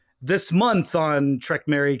This month on Trek,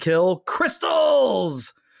 Marry, Kill,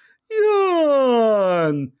 crystals!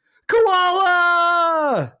 Yawn!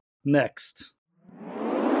 Koala! Next.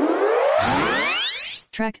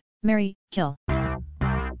 Trek, Marry, Kill. Hi,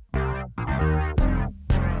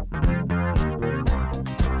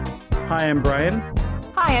 I'm Brian.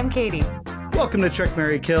 Hi, I'm Katie. Welcome to Trek,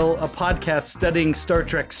 Marry, Kill, a podcast studying Star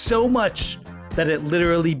Trek so much that it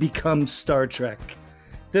literally becomes Star Trek.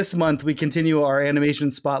 This month, we continue our animation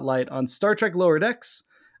spotlight on Star Trek Lower Decks.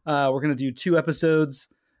 We're going to do 2 episodes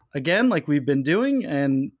again, like we've been doing,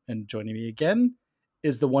 and joining me again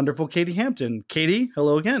is the wonderful Katie Hampton. Katie,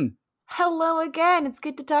 hello again. Hello again. It's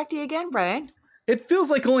good to talk to you again, Brian. It feels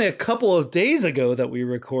like only a couple of days ago that we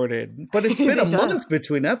recorded, but it's been a month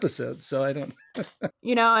between episodes, so I don't...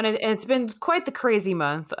 and it's been quite the crazy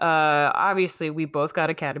month. Obviously, we both got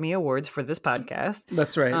Academy Awards for this podcast.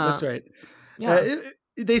 That's right. That's right. Yeah.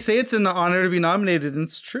 They say it's an honor to be nominated, and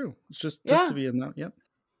it's true. It's just to be in that. Yep.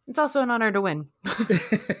 It's also an honor to win.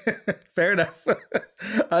 Fair enough.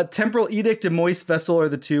 Temporal Edict and Moist Vessel are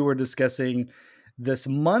the 2 we're discussing this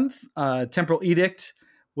month. Temporal Edict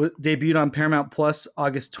debuted on Paramount Plus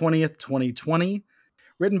August 20th, 2020.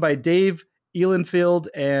 Written by Dave Ehlenfield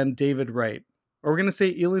and David Wright. Are we going to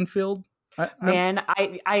say Ehlenfield?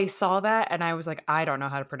 I saw that and I was like, I don't know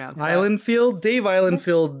how to pronounce that. Ehlenfield? Dave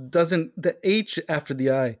Ehlenfield doesn't, the H after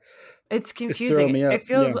the I. It's confusing. It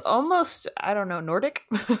feels almost, I don't know, Nordic.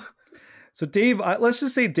 So let's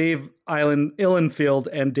just say Dave Ehlenfield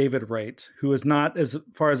and David Wright, who is not, as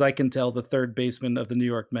far as I can tell, the third baseman of the New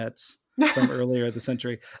York Mets from earlier this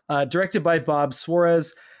century. Directed by Bob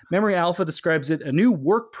Suarez. Memory Alpha describes it: a new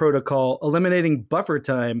work protocol eliminating buffer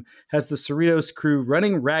time has the Cerritos crew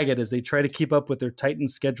running ragged as they try to keep up with their tightened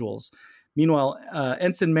schedules. Meanwhile,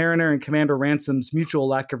 Ensign Mariner and Commander Ransom's mutual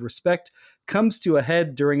lack of respect comes to a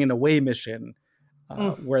head during an away mission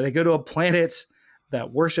where they go to a planet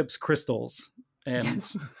that worships crystals. And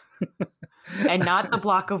yes. And not the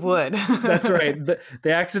block of wood. That's right.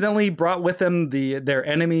 They accidentally brought with them their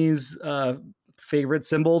enemy's favorite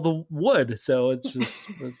symbol, the wood. So it's just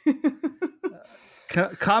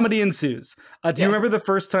comedy ensues. Do you remember the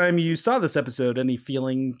first time you saw this episode? Any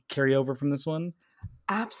feeling carry over from this one?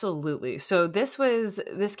 Absolutely. So this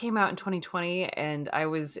came out in 2020, and I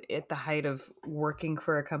was at the height of working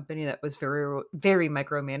for a company that was very, very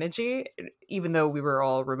micromanaging, even though we were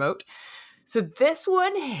all remote. So this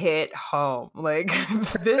one hit home. Like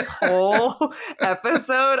this whole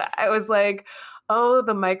episode, I was like, oh,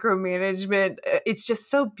 the micromanagement, it's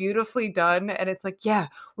just so beautifully done. And it's like, yeah,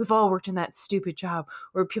 we've all worked in that stupid job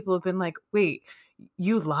where people have been like, wait,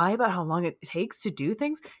 you lie about how long it takes to do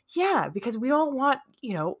things? Yeah, because we all want,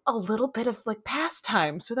 a little bit of like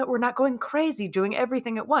pastime so that we're not going crazy doing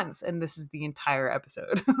everything at once. And this is the entire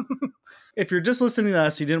episode. If you're just listening to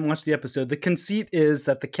us, you didn't watch the episode, the conceit is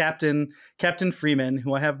that the Captain Freeman,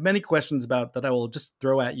 who I have many questions about that I will just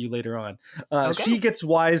throw at you later on, she gets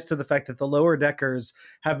wise to the fact that the lower deckers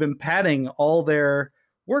have been padding all their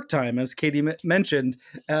work time, as Katie mentioned,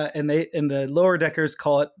 and the lower deckers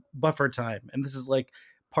call it buffer time. And this is like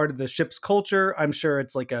part of the ship's culture. I'm sure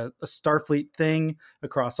it's like a Starfleet thing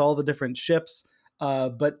across all the different ships.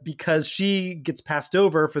 But because she gets passed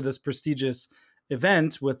over for this prestigious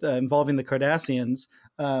event with involving the Cardassians,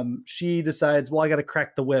 she decides, well, I got to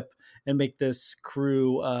crack the whip and make this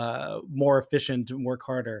crew more efficient and work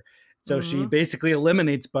harder. So she basically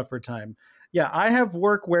eliminates buffer time. Yeah, I have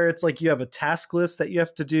work where it's like you have a task list that you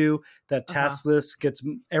have to do. That task list gets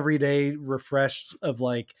every day refreshed of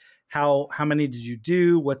like how many did you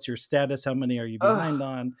do? What's your status? How many are you behind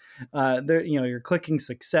on? You're clicking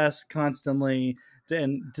success constantly,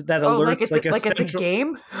 and that alerts it's a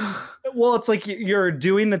game. Well, it's like you're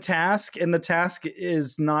doing the task, and the task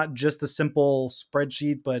is not just a simple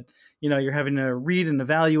spreadsheet, but you're having to read and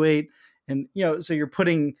evaluate, and so you're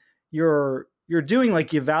putting you're doing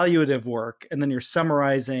like evaluative work, and then you're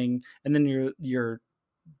summarizing, and then you're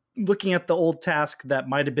looking at the old task that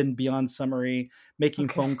might have been beyond summary, making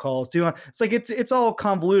phone calls. It's like it's all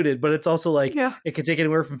convoluted, but it's also like it could take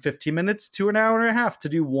anywhere from 15 minutes to an hour and a half to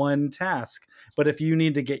do one task. But if you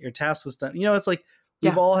need to get your task list done, it's like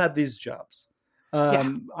we've all had these jobs.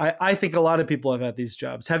 I think a lot of people have had these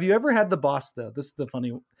jobs. Have you ever had the boss though? This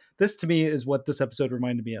to me is what this episode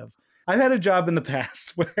reminded me of. I've had a job in the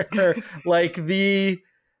past where like the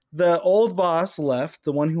old boss left,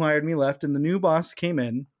 the one who hired me left, and the new boss came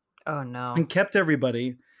in. Oh no. And kept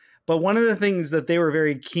everybody. But one of the things that they were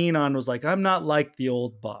very keen on was like, I'm not like the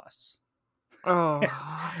old boss. Oh.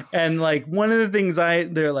 And like one of the things they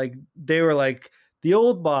were like, the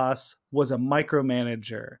old boss was a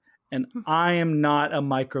micromanager and I am not a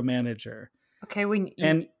micromanager. Okay, when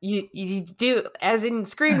And you do, as in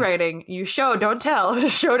screenwriting, you show, don't tell.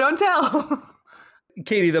 Show, don't tell.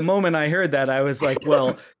 Katie, the moment I heard that, I was like,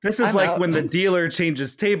 well, this is I'm like out. when the dealer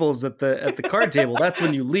changes tables at the card table. That's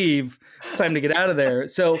when you leave. It's time to get out of there.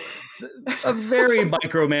 So a very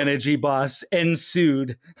micromanagey boss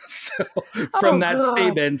ensued so, from Oh, that God.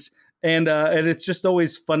 statement. And it's just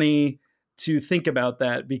always funny to think about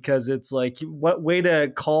that, because it's like, what way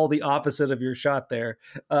to call the opposite of your shot there.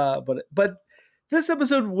 But this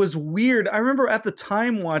episode was weird. I remember at the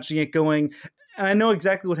time watching it going, and I know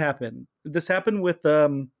exactly what happened. This happened with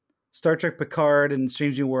Star Trek Picard and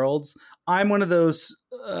Strange New Worlds. I'm one of those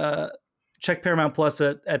check Paramount Plus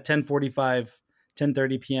at 10:45,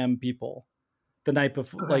 10:30 p.m. people the night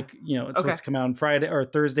before. Okay. Like, it's supposed to come out on Friday or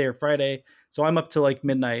Thursday or Friday. So I'm up to like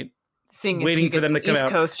midnight Seeing waiting if you for them to get come East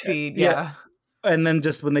out. Coast feed, yeah. And then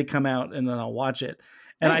just when they come out, and then I'll watch it.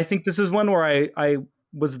 And Nice. I think this is one where I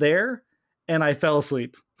was there and I fell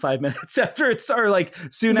asleep 5 minutes after it started, like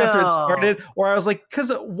soon after it started. Or I was like,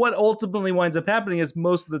 because what ultimately winds up happening is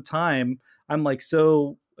most of the time I'm like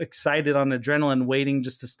so excited on adrenaline waiting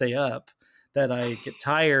just to stay up that I get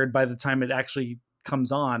tired by the time it actually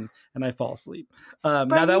comes on and I fall asleep. But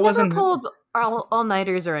now that you wasn't never pulled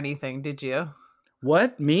all-nighters or anything, did you?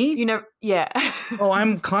 what, me? You never, yeah. Oh,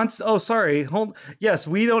 I'm constant. Oh, sorry. Yes,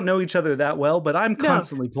 we don't know each other that well, but I'm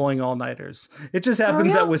constantly pulling all-nighters. It just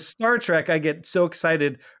happens that with Star Trek, I get so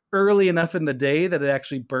excited early enough in the day that it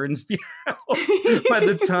actually burns me out by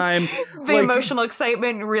the time. The emotional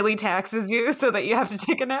excitement really taxes you so that you have to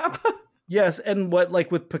take a nap. Yes, and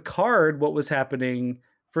with Picard, what was happening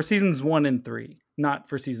for seasons 1 and 3, not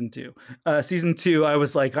for season 2. Season 2, I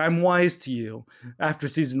was like, I'm wise to you after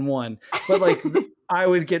season 1. But I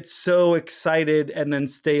would get so excited and then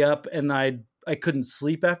stay up, and I couldn't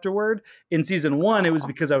sleep afterward. In season 1, it was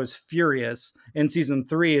because I was furious. In season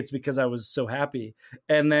 3, it's because I was so happy.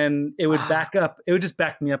 And then it would back up. It would just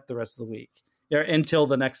back me up the rest of the week until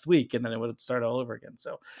the next week, and then it would start all over again.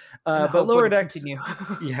 So, but Lower Decks,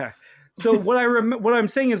 yeah. So what I'm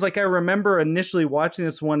saying is, like, I remember initially watching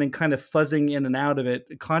this one and kind of fuzzing in and out of it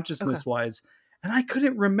consciousness wise. And I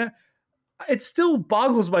couldn't remember. It still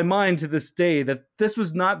boggles my mind to this day that this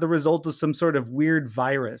was not the result of some sort of weird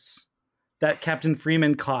virus that Captain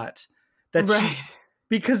Freeman caught.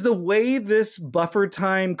 Because the way this buffer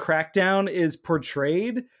time crackdown is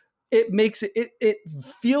portrayed, it makes it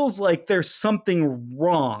feels like there's something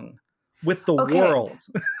wrong with the world.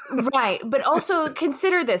 Right. But also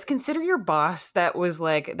consider this. Consider your boss that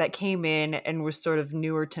came in and was sort of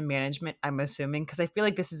newer to management, I'm assuming, because I feel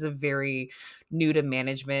like this is a very new to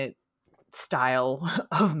management style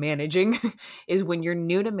of managing. Is when you're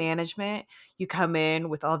new to management, you come in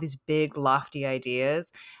with all these big lofty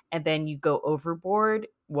ideas and then you go overboard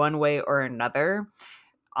one way or another.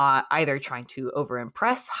 Either trying to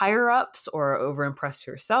overimpress higher ups or overimpress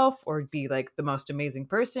yourself or be like the most amazing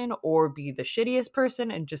person or be the shittiest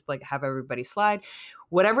person and just like have everybody slide.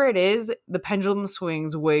 Whatever it is, the pendulum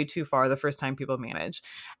swings way too far the first time people manage.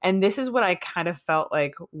 And this is what I kind of felt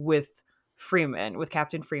like with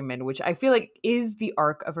Captain Freeman, which I feel like is the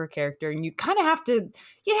arc of her character. And you kind of have to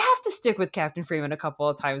stick with Captain Freeman a couple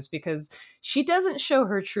of times because she doesn't show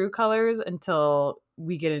her true colors until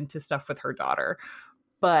we get into stuff with her daughter.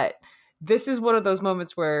 But this is one of those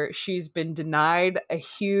moments where she's been denied a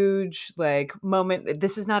huge moment.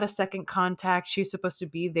 This is not a second contact. She's supposed to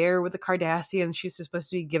be there with the Cardassians. She's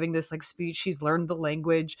supposed to be giving this speech. She's learned the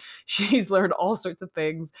language. She's learned all sorts of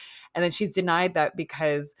things. And then she's denied that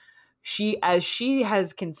because she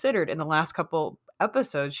has considered in the last couple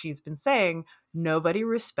episodes, she's been saying, nobody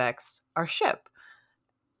respects our ship.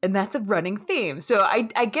 And that's a running theme. So I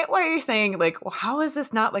get why you're saying, well, how is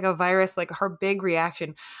this not like a virus? Like her big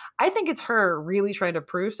reaction. I think it's her really trying to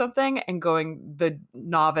prove something and going the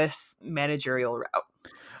novice managerial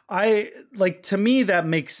route. To me, that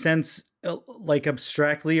makes sense,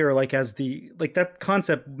 abstractly, or as that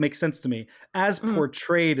concept makes sense to me. As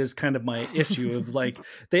portrayed is kind of my issue of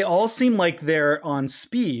they all seem like they're on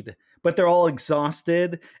speed, but they're all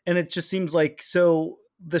exhausted. And it just seems like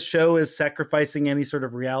the show is sacrificing any sort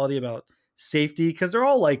of reality about safety because they're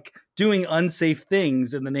all doing unsafe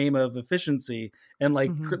things in the name of efficiency and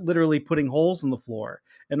literally putting holes in the floor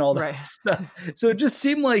and all that stuff. So it just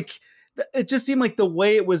seemed like the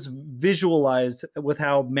way it was visualized with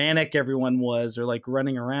how manic everyone was or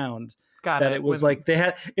running around. It was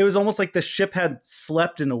it was almost like the ship had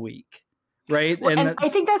slept in a week right? Well, and I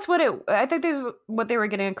think that's what they were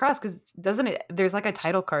getting across, because doesn't it? There's like a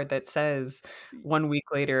title card that says 1 week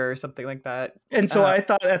later or something like that. And so I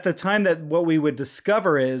thought at the time that what we would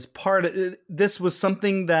discover is this was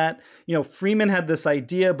something that, Freeman had this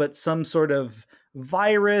idea, but some sort of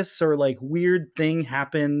virus or like weird thing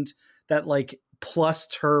happened that like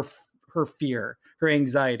plussed her fear, her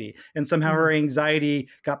anxiety, and somehow her anxiety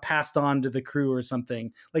got passed on to the crew or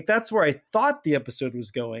something. Like that's where I thought the episode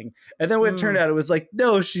was going. And then when it turned out, it was like,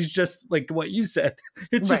 no, she's just like what you said.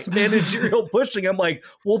 It's just managerial pushing. I'm like,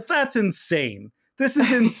 well, that's insane. This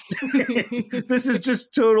is insane. This is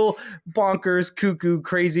just total bonkers, cuckoo,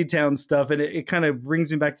 crazy town stuff. And it kind of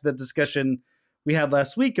brings me back to the discussion we had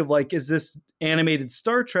last week of like, is this animated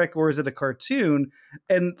Star Trek or is it a cartoon?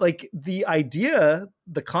 And like the idea,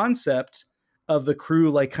 the concept of the crew,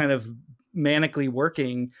 like kind of manically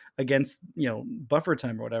working against, buffer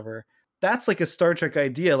time or whatever. That's like a Star Trek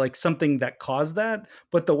idea, like something that caused that.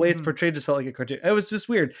 But the way it's portrayed just felt like a cartoon. It was just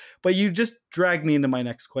weird. But you just dragged me into my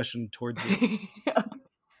next question towards you.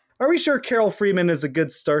 Are we sure Carol Freeman is a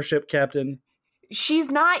good starship captain?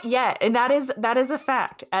 She's not yet, and that is a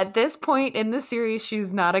fact. At this point in the series,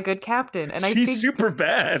 she's not a good captain, and she's super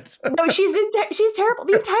bad. No, she's terrible.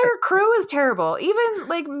 The entire crew is terrible. Even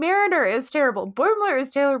like Mariner is terrible. Boimler is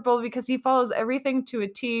terrible because he follows everything to a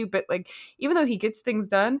T. But like, even though he gets things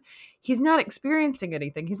done, he's not experiencing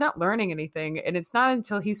anything. He's not learning anything, and it's not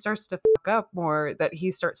until he starts to fuck up more that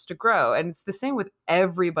he starts to grow. And it's the same with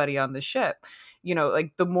everybody on the ship.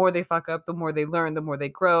 Like the more they fuck up, the more they learn, the more they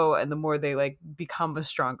grow, and the more they like become a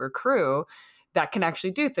stronger crew that can actually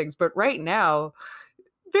do things. But right now,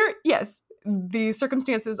 the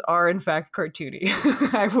circumstances are in fact cartoony.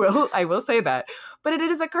 I will say that. But it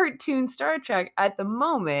is a cartoon Star Trek at the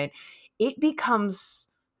moment. It becomes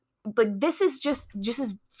like, this is just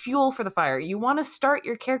as fuel for the fire. You want to start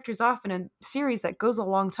your characters off in a series that goes a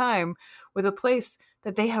long time with a place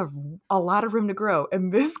that they have a lot of room to grow.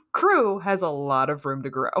 And this crew has a lot of room to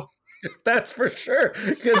grow. That's for sure.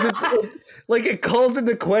 Because it's like it calls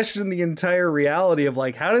into question the entire reality of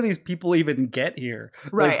like, how do these people even get here?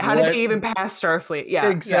 Right. Like, how did they even pass Starfleet? Yeah.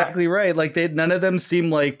 Exactly right. Like none of them seem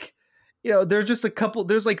like, there's just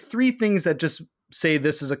there's like 3 things that just say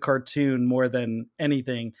this is a cartoon more than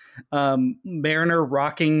anything. Mariner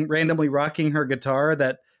randomly rocking her guitar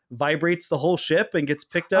that vibrates the whole ship and gets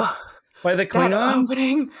picked up by the Klingons. That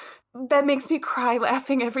opening, that makes me cry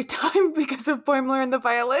laughing every time because of Boimler and the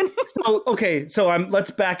violin. So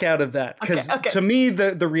let's back out of that, because to me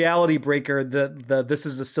the reality breaker, the this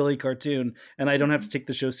is a silly cartoon and I don't have to take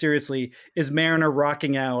the show seriously, is Mariner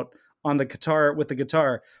rocking out on the guitar with the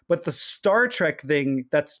guitar. But the Star Trek thing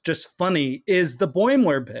that's just funny is the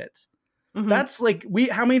Boimler bit. That's like,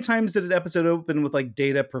 how many times did an episode open with like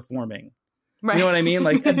Data performing? Right. You know what I mean?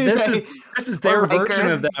 Like this is their version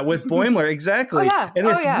of that with Boimler. Exactly. And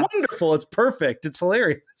it's wonderful. It's perfect. It's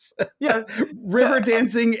hilarious. Yeah. River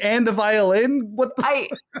dancing and a violin. What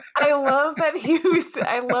the I love that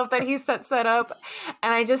he sets that up,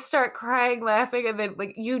 and I just start crying, laughing, and then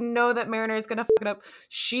like, that Mariner is gonna fuck it up.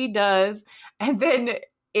 She does, and then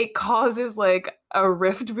it causes like a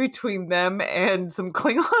rift between them and some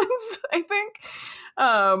Klingons, I think.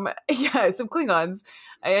 Some Klingons.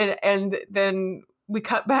 And then we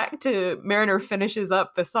cut back to Mariner finishes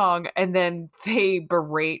up the song, and then they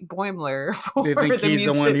berate Boimler for they think the he's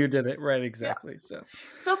music. The one who did it. Right, exactly. Yeah.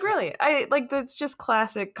 So brilliant. That's just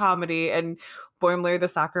classic comedy. And Boimler, the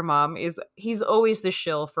soccer mom, he's always the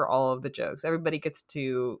shill for all of the jokes. Everybody gets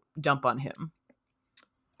to dump on him.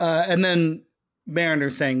 And then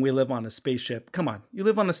Mariner saying, we live on a spaceship. Come on, you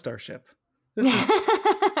live on a starship. This is...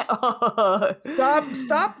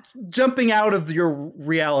 Stop jumping out of your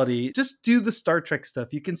reality. Just do the Star Trek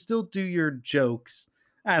stuff. You can still do your jokes.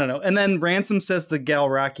 I don't know. And then Ransom says the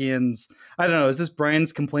Galrakians, I don't know, is this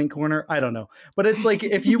Brian's complaint corner? I don't know. But it's like,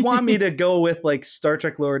 if you want me to go with like Star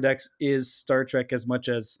Trek Lower Decks is Star Trek as much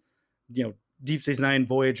as, Deep Space Nine,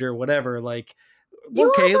 Voyager, whatever, like,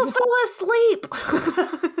 you also fell asleep.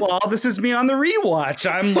 Well, this is me on the rewatch.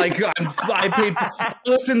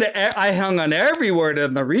 I hung on every word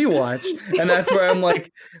in the rewatch, and that's where I'm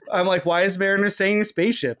like, why is Mariner saying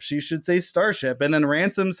spaceship? She should say starship. And then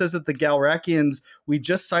Ransom says that the Galrakians, we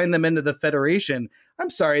just signed them into the Federation.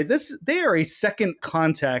 I'm sorry, they are a second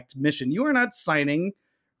contact mission. You are not signing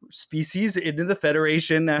species into the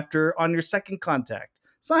Federation on your second contact.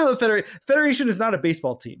 It's not how the Federation is not a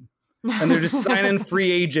baseball team. and they're just signing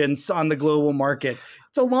free agents on the global market.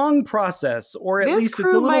 It's a long process, or at least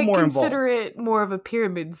it's a little more involved. Consider it more of a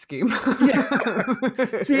pyramid scheme.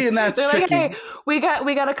 Yeah. See, and that's tricky. Like, hey, we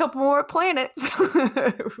got a couple more planets.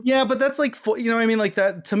 Yeah, but that's like, you know what I mean? Like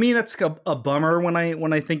that, to me, that's a bummer when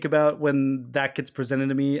I think about when that gets presented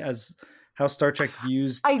to me as how Star Trek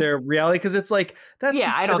views their reality, because it's like, that's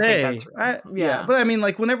just today. I don't think that's real. Yeah, but I mean,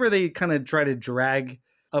 like, whenever they kind of try to drag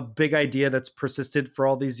a big idea that's persisted for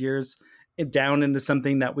all these years down into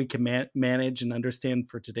something that we can manage and understand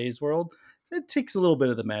for today's world, it takes a little bit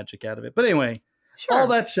of the magic out of it. But anyway, all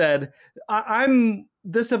that said, I'm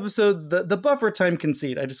this episode, the buffer time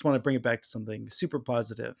conceit, I just want to bring it back to something super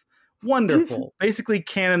positive. Wonderful. Basically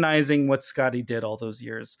canonizing what Scotty did all those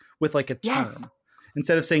years with like a term. Yes.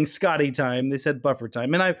 Instead of saying Scotty time, they said buffer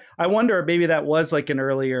time. And I wonder, maybe that was like an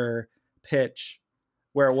earlier pitch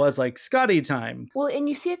where it was like Scotty time. Well, and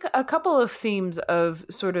you see a couple of themes of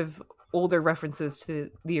sort of older references to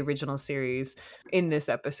the original series in this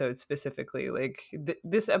episode specifically. Like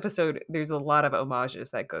this episode, there's a lot of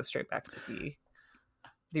homages that go straight back to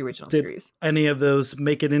the original series. Any of those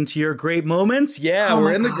make it into your great moments? Yeah,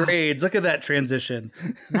 we're in the grades. Look at that transition.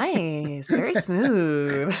 Nice. Very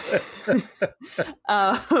smooth.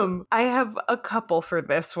 I have a couple for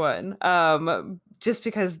this one. Just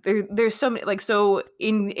because there's so many, like, so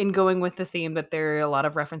in going with the theme that there are a lot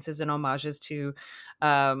of references and homages to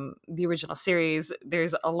the original series,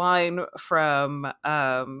 there's a line from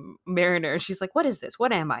Mariner. She's like, "What is this?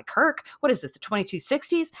 What am I, Kirk? What is this, the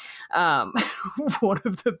 2260s?" One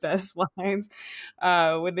of the best lines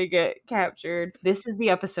when they get captured. This is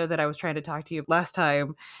the episode that I was trying to talk to you last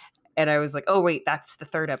time, and I was like, oh wait, that's the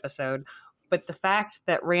third episode. But the fact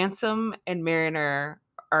that Ransom and Mariner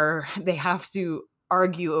they have to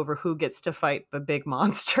argue over who gets to fight the big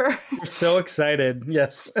monster. We're so excited.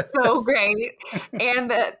 Yes. So great. And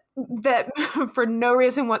that for no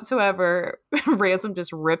reason whatsoever, Ransom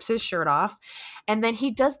just rips his shirt off. And then he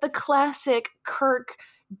does the classic Kirk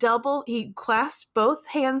double. He clasps both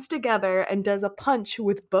hands together and does a punch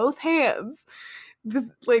with both hands. This,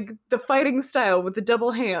 like, the fighting style with the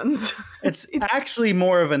double hands. It's actually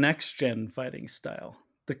more of a next-gen fighting style.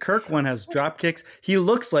 The Kirk one has drop kicks. He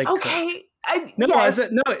looks like Kirk.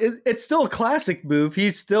 It's still a classic move.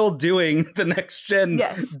 He's still doing the next gen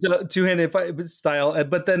two-handed fight style,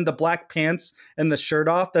 but then the black pants and the shirt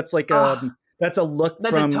off, that's like that's a look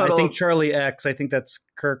from I think Charlie X. I think that's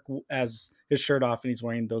Kirk as his shirt off and he's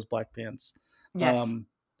wearing those black pants. Yes.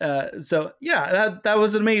 So yeah, that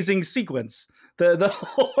was an amazing sequence. The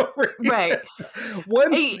whole right.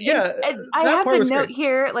 Once I have the note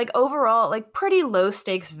here, like, overall, like, pretty low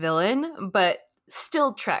stakes villain, but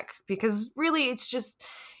still Trek, because really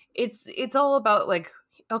it's all about, like,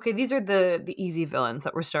 okay, these are the easy villains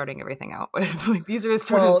that we're starting everything out with. Like, these are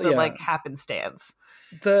sort of the like happenstance.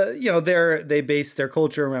 They base their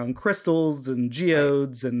culture around crystals and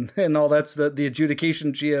geodes and all that's the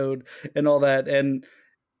adjudication geode and all that. And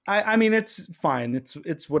I mean, it's fine.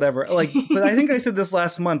 It's whatever. Like, but I think I said this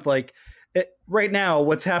last month, like, right now,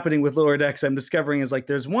 what's happening with Lower Decks, I'm discovering is like,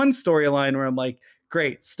 there's one storyline where I'm like,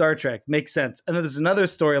 great, Star Trek makes sense. And then there's another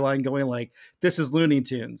storyline going like, this is Looney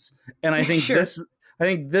Tunes. And I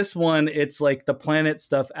think this one, it's like the planet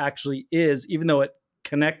stuff actually is, even though it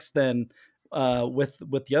connects then with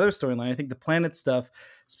the other storyline, I think the planet stuff,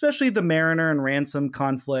 especially the Mariner and Ransom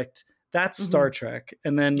conflict, that's Star Trek.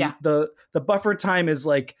 And then the buffer time is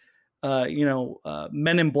like,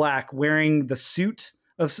 Men in Black wearing the suit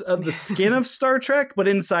of the skin of Star Trek, but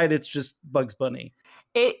inside it's just Bugs Bunny.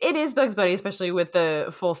 It is Bugs Bunny, especially with the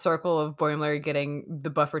full circle of Boimler getting the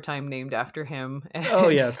buffer time named after him. Oh,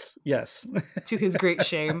 yes. To his great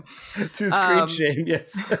shame. To his great shame,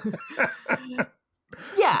 yes.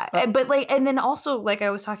 Yeah, but like, and then also, like I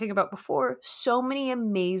was talking about before, so many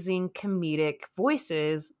amazing comedic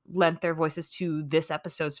voices lent their voices to this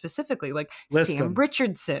episode specifically, like Sam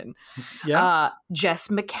Richardson, Jess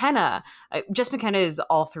McKenna. Jess McKenna is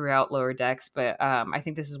all throughout Lower Decks, but I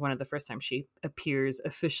think this is one of the first times she appears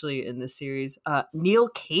officially in the series. Neil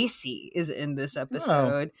Casey is in this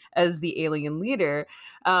episode as the alien leader,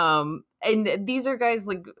 and these are guys,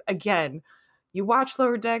 like, again, you watch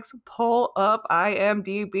Lower Decks, pull up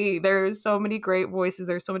IMDb. There's so many great voices.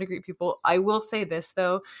 There's so many great people. I will say this,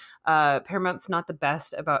 though. Paramount's not the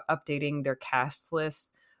best about updating their cast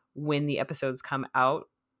lists when the episodes come out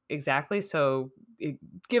exactly. So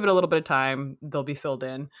give it a little bit of time. They'll be filled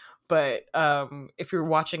in. But if you're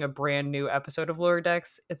watching a brand new episode of Lower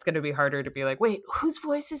Decks, it's going to be harder to be like, wait, whose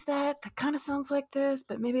voice is that? That kind of sounds like this,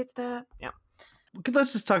 but maybe it's that. Yeah.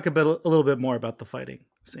 Let's just talk a little bit more about the fighting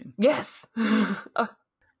scene. Yes.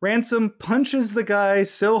 Ransom punches the guy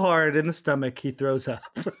so hard in the stomach he throws up.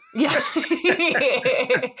 Yeah.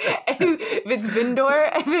 If it's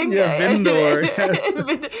Vindor, I think. Yeah, Vindor. Yes.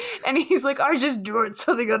 And he's like, I just do it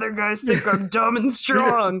so the other guys think I'm dumb and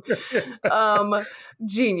strong.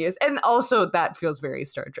 Genius. And also that feels very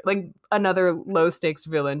Star Trek. Like another low stakes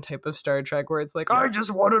villain type of Star Trek where it's like, I just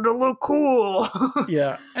wanted to look cool.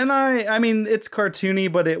 Yeah. And I mean, it's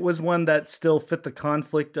cartoony, but it was one that still fit the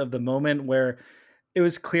conflict of the moment where it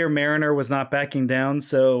was clear Mariner was not backing down.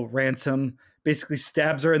 So Ransom basically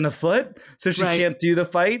stabs her in the foot so she can't do the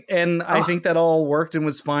fight. And I think that all worked and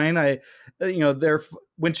was fine.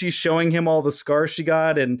 When she's showing him all the scars she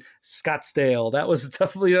got and Scottsdale, that was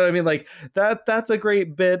definitely, you know what I mean? Like that's a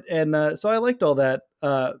great bit. And so I liked all that.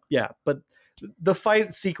 But the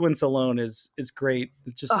fight sequence alone is great.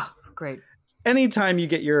 It's just great. Anytime you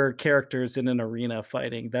get your characters in an arena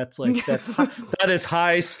fighting, that is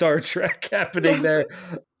high Star Trek happening there.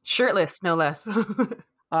 Shirtless, no less.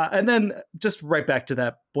 And then just right back to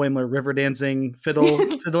that Boimler river dancing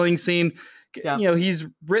fiddling scene. Yeah. You know, he's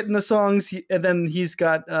written the songs and then he's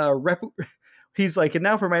got he's like, and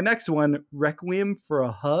now for my next one, Requiem for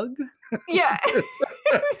a Hug. Yeah.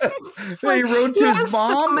 He wrote to his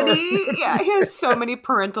mom. He has so many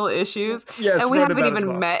parental issues. Yes, and we haven't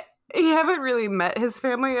even met. You haven't really met his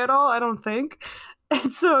family at all, I don't think.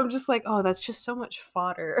 And so I'm just like, oh, that's just so much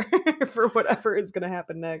fodder for whatever is going to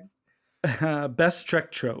happen next. Best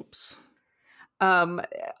Trek tropes.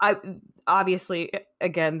 I obviously,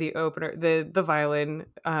 again, the opener, the violin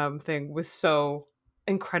thing was so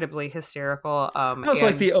incredibly hysterical. It was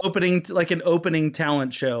like the opening, like an opening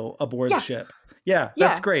talent show aboard the ship. Yeah,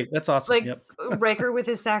 that's great. That's awesome. Like Riker with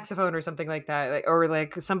his saxophone or something like that, or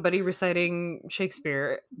like somebody reciting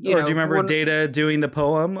Shakespeare. Do you remember Data doing the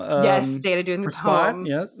poem? Yes, Data doing the poem. Spot.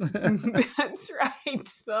 Yes, that's right.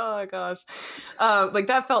 Oh my gosh, like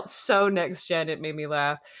that felt so next gen. It made me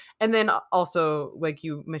laugh. And then also, like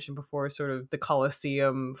you mentioned before, sort of the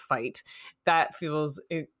Colosseum fight. That feels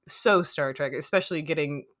so Star Trek, especially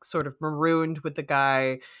getting sort of marooned with the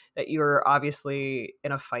guy that you're obviously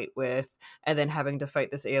in a fight with, and then having to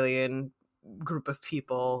fight this alien group of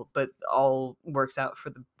people, but all works out for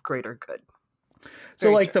the greater good.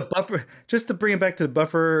 So like the buffer, just to bring it back to the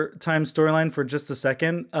buffer time storyline for just a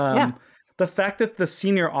second, the fact that the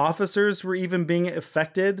senior officers were even being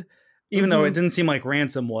affected, even though it didn't seem like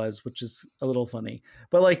Ransom was, which is a little funny,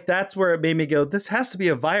 but like, that's where it made me go, this has to be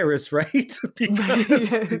a virus, right?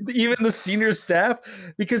 Because even the senior staff,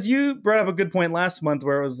 because you brought up a good point last month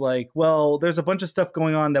where it was like, well, there's a bunch of stuff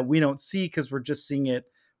going on that we don't see because we're just seeing it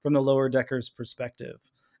from the lower deckers perspective.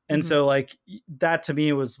 And so like that to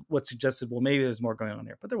me was what suggested, well, maybe there's more going on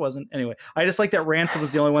here, but there wasn't. Anyway, I just like that Ransom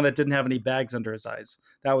was the only one that didn't have any bags under his eyes.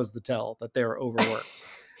 That was the tell that they were overworked.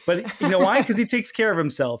 But you know why? Because he takes care of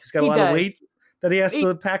himself. He's got a lot of weight that he has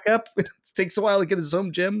to pack up. It takes a while to get his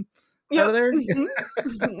home gym out of there.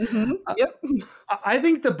 Yep. I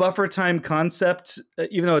think the buffer time concept,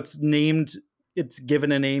 even though it's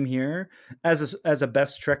given a name here as a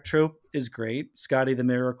best Trek trope, is great. Scotty the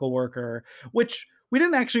Miracle Worker, which we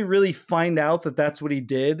didn't actually really find out that that's what he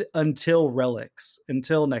did until Relics,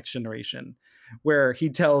 until Next Generation, where he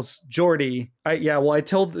tells Geordi,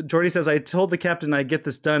 Geordi says, I told the captain I'd get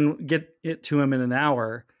this done, get it to him in an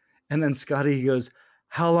hour. And then Scotty goes,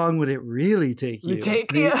 how long would it really take you?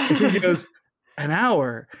 He goes, an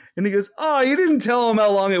hour. And he goes, oh, you didn't tell him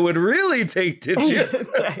how long it would really take, did you?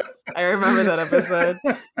 Right. I remember that episode.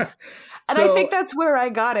 And I think that's where I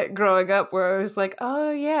got it growing up, where I was like,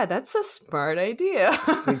 oh yeah, that's a smart idea.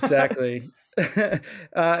 Exactly.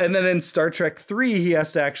 And then in Star Trek 3,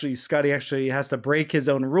 Scotty actually has to break his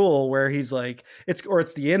own rule where he's like,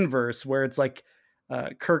 it's the inverse, where it's like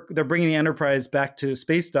Kirk, they're bringing the Enterprise back to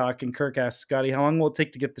space dock, and Kirk asks Scotty, how long will it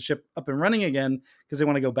take to get the ship up and running again? Because they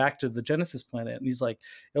want to go back to the Genesis planet. And he's like,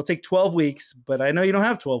 it'll take 12 weeks, but I know you don't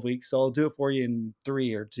have 12 weeks, so I'll do it for you in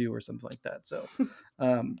 3 or 2 or something like that. So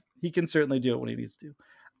he can certainly do it when he needs to.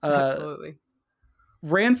 Absolutely.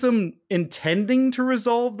 Ransom intending to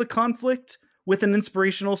resolve the conflict with an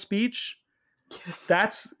inspirational speech. Yes.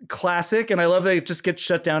 That's classic. And I love that it just gets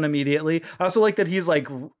shut down immediately. I also like that he's like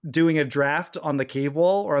doing a draft on the cave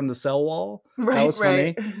wall or on the cell wall. Right, that was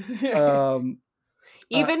funny.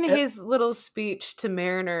 Even his little speech to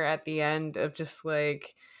Mariner at the end of just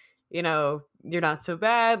like, you know, you're not so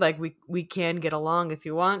bad. Like we can get along if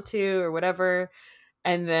you want to or whatever.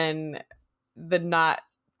 And then the not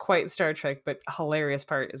quite Star Trek, but hilarious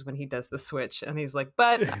part is when he does the switch and he's like,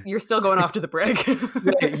 but you're still going off to the brig.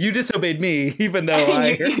 Right, you disobeyed me, even though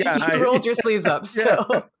you rolled your sleeves up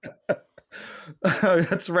still.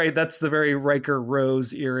 That's right. That's the very Riker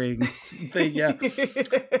Rose earring thing. Yeah.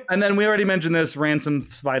 And then we already mentioned this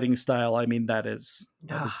Ransom's fighting style. I mean, that is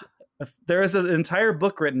there is an entire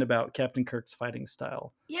book written about Captain Kirk's fighting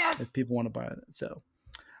style. Yes. If people want to buy it. So,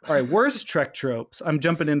 all right. Worst Trek tropes. I'm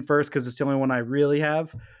jumping in first because it's the only one I really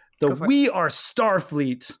have. The "We are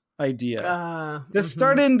Starfleet" idea. This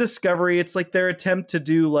started in Discovery. It's like their attempt to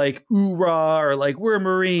do like "oorah" or like "we're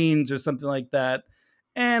Marines" or something like that.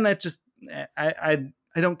 And I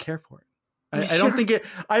don't care for it. I don't think it.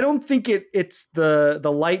 I don't think it's the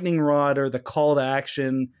lightning rod or the call to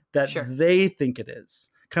action that they think it is.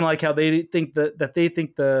 Kind of like how they think that they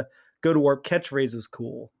think the go to warp catchphrase is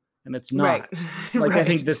cool, and it's not. Right. Like I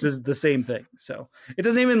think this is the same thing. So it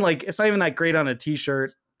doesn't even it's not even that great on a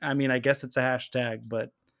t-shirt. I mean, I guess it's a hashtag,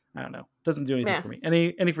 but I don't know. It doesn't do anything for me.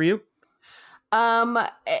 Any for you?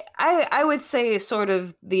 I would say sort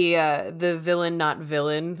of the villain not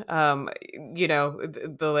villain.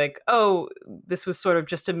 The like, oh, this was sort of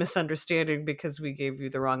just a misunderstanding because we gave you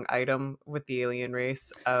the wrong item with the alien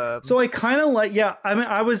race. So I kind of like, yeah. I mean,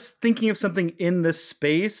 I was thinking of something in this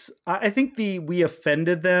space. I think we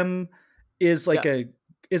offended them is like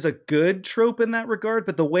is a good trope in that regard,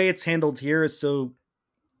 but the way it's handled here is so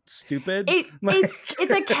stupid.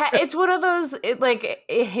 It's one of those,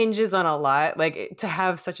 it hinges on a lot, like to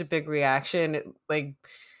have such a big reaction, like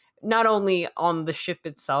not only on the ship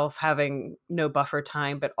itself having no buffer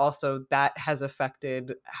time, but also that has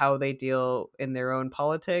affected how they deal in their own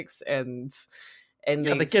politics and they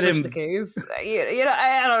get him the case. I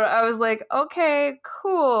don't know. I was like, okay,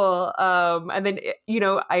 cool. And then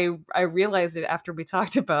I realized it after we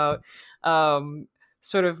talked about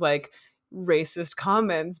sort of like racist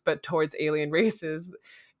comments, but towards alien races.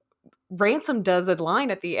 Ransom does a line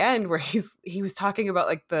at the end where he was talking about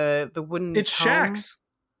like the wooden. It's Shax.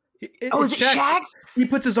 Is it Shax? He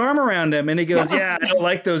puts his arm around him and he goes, "Yeah, I don't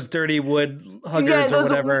like those dirty wood huggers or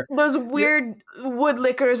whatever. Those weird wood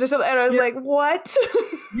lickers or something." And I was like, "What?"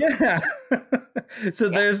 Yeah. So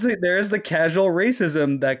there is the casual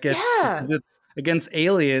racism that gets because it's against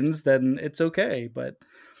aliens. Then it's okay, but.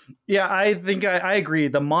 Yeah, I think I agree.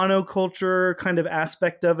 The monoculture kind of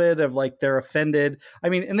aspect of it, of like they're offended. I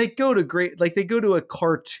mean, and they go to a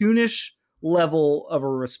cartoonish level of a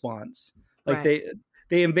response. Like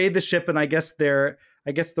they invade the ship, and I guess the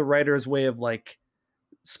writer's way of like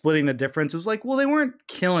splitting the difference was like, well, they weren't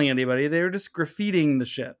killing anybody; they were just graffitiing the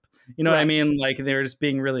ship. You know what I mean? Like they were just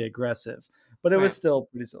being really aggressive, but it was still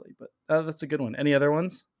pretty silly. But that's a good one. Any other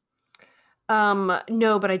ones?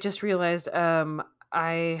 No, but I just realized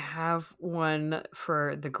I have one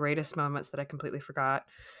for the greatest moments that I completely forgot.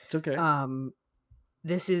 It's okay.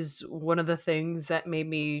 This is one of the things that made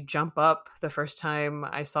me jump up the first time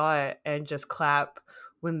I saw it and just clap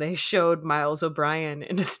when they showed Miles O'Brien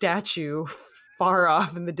in a statue far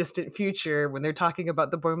off in the distant future when they're talking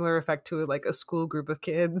about the Boimler effect to like a school group of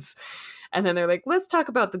kids. And then they're like, let's talk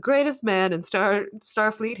about the greatest man in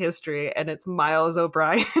Starfleet history. And it's Miles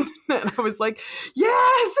O'Brien. And I was like,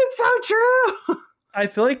 yes, it's so true. I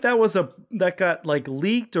feel like that got like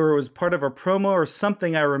leaked or it was part of a promo or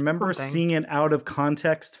something. I remember seeing it out of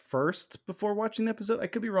context first before watching the episode. I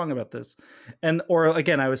could be wrong about this. Or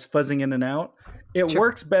again, I was fuzzing in and out. It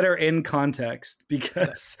works better in context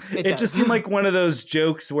because it just seemed like one of those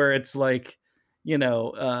jokes where it's like,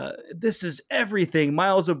 this is everything.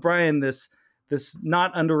 Miles O'Brien, this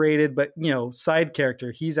not underrated, but side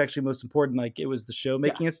character. He's actually most important. Like it was the show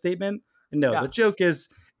making a statement. And the joke is,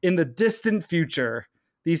 in the distant future,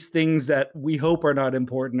 these things that we hope are not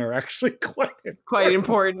important are actually quite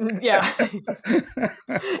important. Yeah.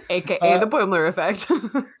 AKA the Boimler effect.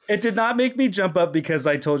 It did not make me jump up because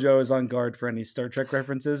I told you I was on guard for any Star Trek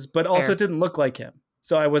references, but also it didn't look like him.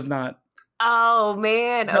 So I was not. Oh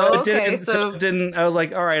man. So it didn't. I was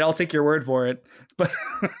like, all right, I'll take your word for it. But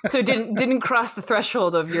so it didn't cross the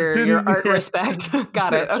threshold of your art respect.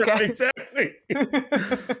 Got it. Okay. Right, exactly.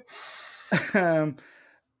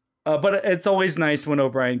 But it's always nice when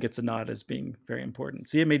O'Brien gets a nod as being very important.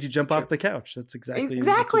 See, it made you jump off the couch. That's exactly.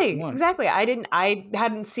 I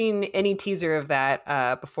hadn't seen any teaser of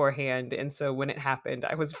that beforehand, and so when it happened,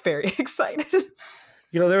 I was very excited.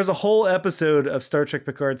 There was a whole episode of Star Trek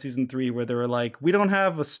Picard season 3 where they were like, we don't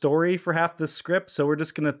have a story for half the script, so we're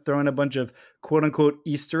just going to throw in a bunch of quote unquote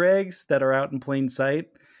Easter eggs that are out in plain sight,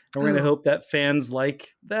 and we're going to hope that fans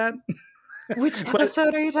like that. Which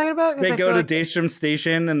episode are you talking about? They go to Daystrom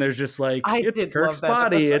Station and there's just like, it's Kirk's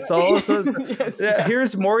body. Episode. It's all so,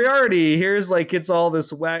 here's Moriarty. Here's like, it's all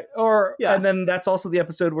this whack. And then that's also the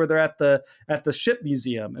episode where they're at the ship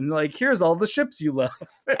museum and like, here's all the ships you love.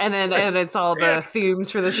 And then and it's all the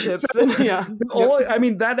themes for the ships. I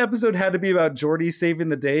mean, that episode had to be about Geordi saving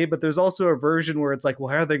the day, but there's also a version where it's like, well,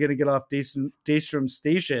 how are they going to get off Daystrom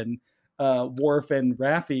Station? Worf and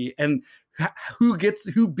Raffi, and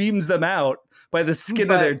who beams them out by the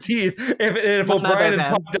skin of their teeth. If O'Brien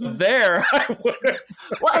had popped up there, I would have.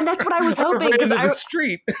 Well, and that's what I was hoping, because the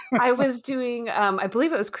street. I was doing, I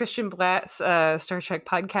believe it was Christian Blatt's Star Trek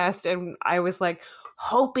podcast, and I was like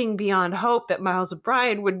hoping beyond hope that Miles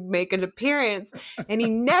O'Brien would make an appearance, and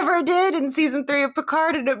he never did in season 3 of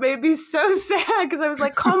Picard, and it made me so sad because I was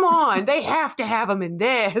like, come on, they have to have him in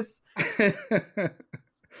this.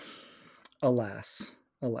 Alas,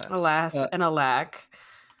 and alack.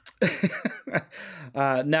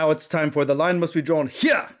 Now it's time for the line must be drawn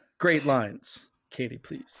here. Great lines. Katie,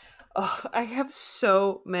 please. Oh, I have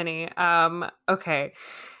so many. Okay.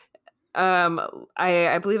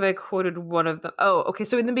 I believe I quoted one of them. Oh, okay.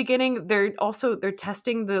 So in the beginning, they're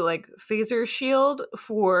testing the like phaser shield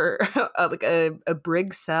for like a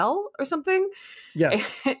brig cell or something.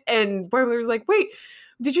 Yes. And Boimler's like, wait,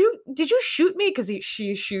 did you shoot me? Because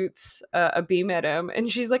she shoots a beam at him,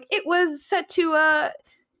 and she's like, it was set to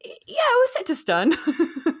it was set to stun.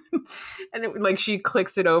 And she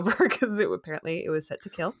clicks it over because apparently it was set to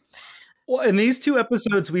kill. Well, in these 2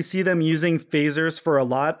 episodes, we see them using phasers for a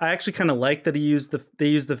lot. I actually kind of like that they use the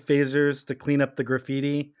phasers to clean up the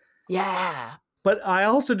graffiti. Yeah. But I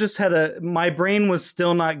also just had my brain was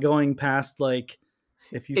still not going past like,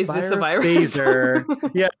 if you fire a phaser,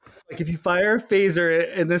 like if you fire a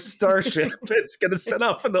phaser in a starship, it's going to set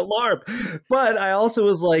off an alarm. But I also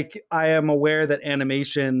was like, I am aware that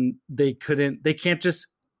animation, they can't just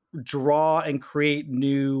draw and create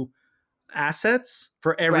new assets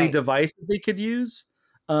for every device that they could use.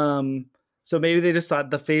 So maybe they just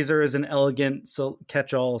thought the phaser is an elegant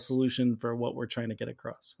catch-all solution for what we're trying to get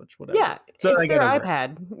across, which whatever. Yeah, so it's their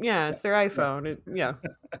iPad. Yeah, it's their iPhone. Yeah.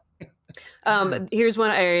 Here's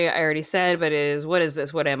one I already said, but it is, what is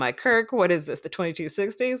this? What am I, Kirk? What is this? The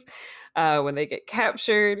 2260s? When they get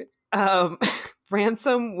captured.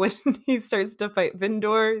 Ransom, when he starts to fight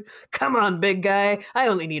Vindor, come on, big guy, I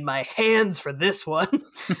only need my hands for this one.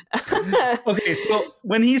 Okay, so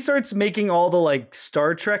when he starts making all the like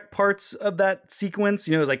Star Trek parts of that sequence,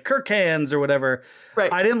 it's like Kirk hands or whatever.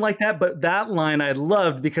 Right. I didn't like that, but that line I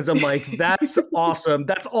loved because I'm like, that's awesome.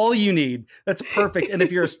 That's all you need. That's perfect. And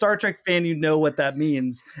if you're a Star Trek fan, you know what that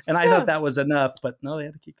means. And I thought that was enough, but no, they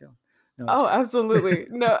had to keep going. Oh, absolutely.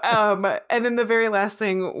 No. And then the very last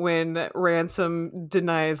thing, when Ransom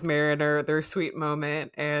denies Mariner their sweet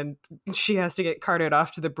moment and she has to get carted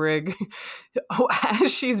off to the brig.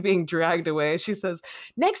 As she's being dragged away, she says,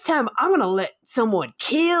 next time I'm going to let someone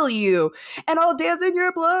kill you and I'll dance in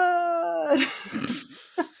your blood.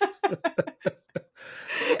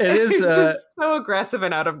 It is just so aggressive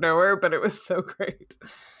and out of nowhere, but it was so great.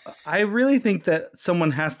 I really think that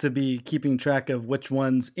someone has to be keeping track of which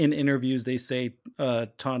ones in interviews they say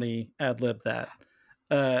Tawny ad-lib that.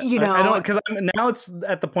 I don't, because now it's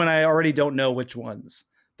at the point I already don't know which ones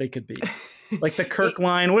they could be. Like the Kirk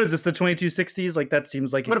line, what is this, the 2260s? Like that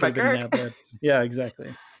seems like it could have been an ad-lib. Yeah,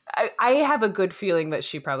 exactly. I have a good feeling that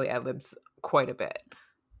she probably ad-libs quite a bit.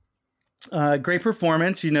 Great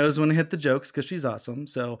performance. She knows when to hit the jokes because she's awesome.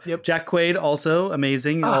 So Jack Quaid also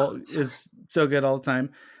amazing. Is so good all the time.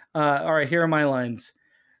 All right, here are my lines.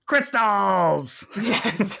 Crystals.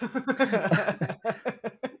 Yes.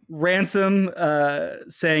 Ransom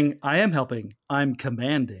saying, I am helping. I'm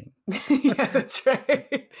commanding. Yeah, that's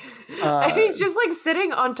right. And he's just like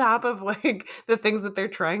sitting on top of like the things that they're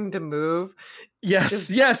trying to move. Yes.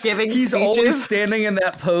 He's speeches. Always standing in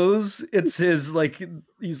that pose. It's his like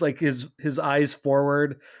he's like his eyes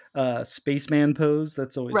forward, spaceman pose.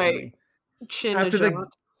 That's always right. Funny.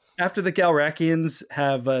 After the Galrakians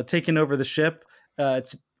have taken over the ship,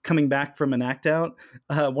 it's coming back from an act out.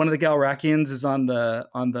 One of the Galrakians is on the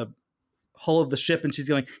hull of the ship, and she's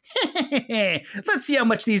going, hey, let's see how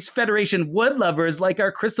much these Federation wood lovers like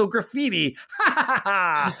our crystal graffiti.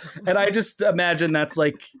 And I just imagine that's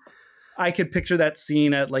like, I could picture that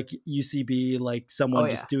scene at like UCB, like someone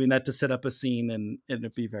just doing that to set up a scene, and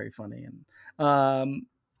it'd be very funny. And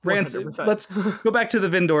Ransom, let's go back to the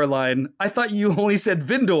Vindor line. I thought you only said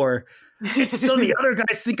Vindor. So the other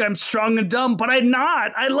guys think I'm strong and dumb, but I'm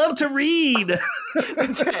not. I love to read.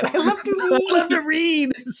 That's right. I love to read. I love to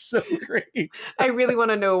read. It's so great. I really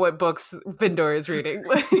want to know what books Vindor is reading.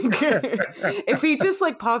 Like, if he just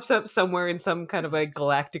like pops up somewhere in some kind of like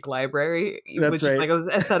galactic library with just like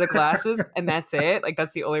a set of glasses and that's it, like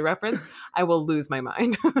that's the only reference, I will lose my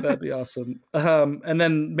mind. That'd be awesome. And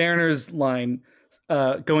then Mariner's line,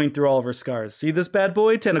 going through all of her scars. See this bad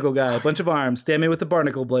boy? Tentacle guy, a bunch of arms, stab me with the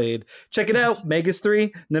barnacle blade. Check it out. Megas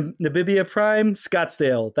 3, Nabibia Prime,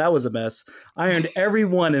 Scottsdale. That was a mess. I earned every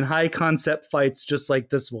one in high concept fights just like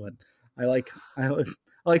this one. I like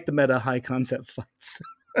the meta high concept fights.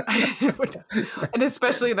 And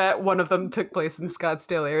especially that one of them took place in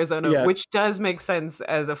Scottsdale, Arizona, which does make sense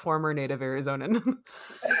as a former native Arizonan.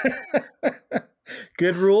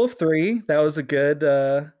 Good rule of 3. That was a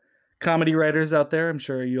good comedy writers out there, I'm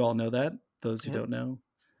sure you all know that. Those who don't know,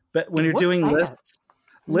 but when you're doing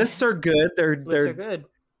lists are good. They're good.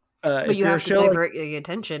 But you have to divert your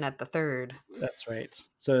attention at the third. That's right.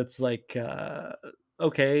 So it's like,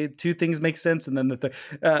 okay, 2 things make sense, and then the third.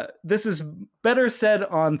 This is better said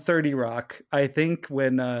on 30 Rock, I think,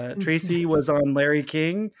 when Tracy was on Larry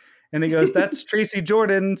King, and he goes, "That's Tracy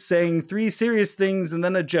Jordan saying 3 serious things and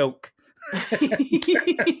then a joke."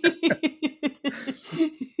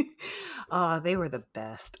 Oh, they were the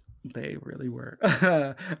best. They really were.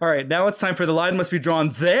 All right, now it's time for The Line Must Be Drawn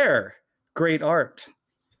There. Great art.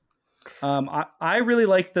 I really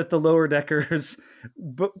like that the lower deckers,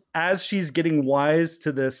 but as she's getting wise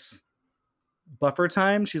to this buffer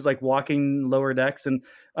time, she's like walking lower decks, and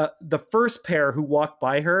the first pair who walk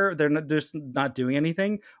by her, they're just not doing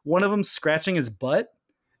anything. One of them scratching his butt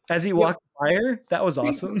as he walked by her. That was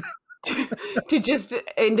awesome. To just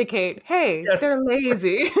indicate, hey, they're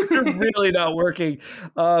lazy. They're really not working.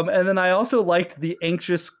 And then I also liked the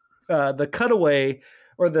anxious, the cutaway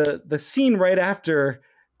or the scene right after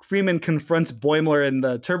Freeman confronts Boimler in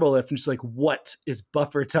the turbolift, and she's like, "What is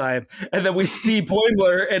buffer time?" And then we see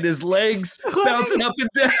Boimler and his legs bouncing up and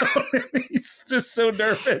down. He's just so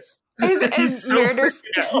nervous. And he's so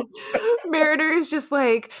Mariner's just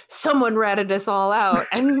like, "Someone ratted us all out,"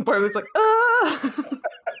 and Boimler's like,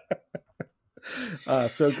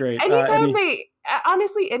 so great. Anytime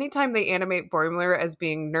they animate Boimler as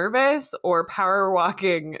being nervous or power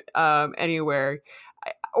walking anywhere,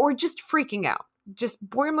 or just freaking out, just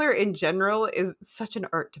Boimler in general is such an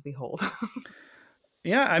art to behold.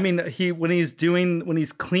 Yeah, I mean, when he's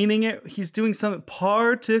cleaning it, he's doing something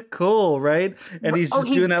particle, right? And he's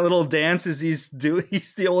just doing that little dance as he's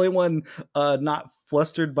the only one not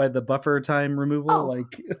flustered by the buffer time removal. Not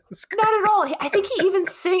at all. I think he even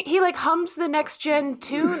he like hums the next gen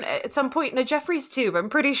tune at some point in a Jeffries tube, I'm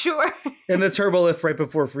pretty sure. In the turbolift right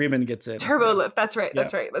before Freeman gets in. Turbolift, that's right. Yeah.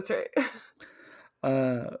 That's right.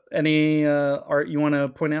 Any art you want to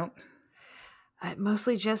point out?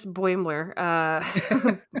 Mostly just Boimler. I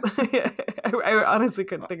honestly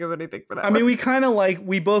couldn't think of anything for that. I mean,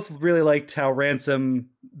 we both really liked how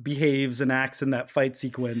Ransom behaves and acts in that fight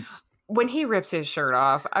sequence. When he rips his shirt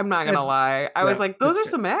off, I'm not going to lie. I was like, those are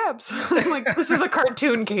some abs. I'm like, this is a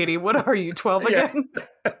cartoon, Katie. What are you, 12 again?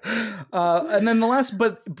 And then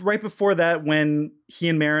but right before that, when he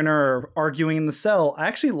and Mariner are arguing in the cell, I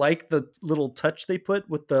actually like the little touch they put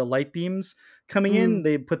with the light beams coming in.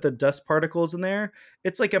 They put the dust particles in there.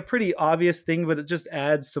 It's like a pretty obvious thing, but it just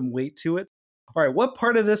adds some weight to it. All right, what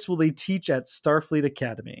part of this will they teach at Starfleet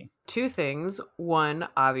Academy? 2 things. 1,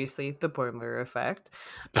 obviously, the Boimler effect.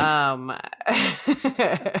 I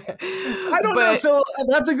don't know. So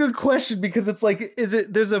that's a good question, because it's like,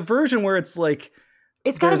 there's a version where it's like,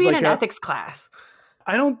 it's got to be in an ethics class.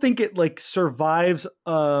 I don't think it like survives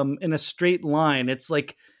in a straight line. It's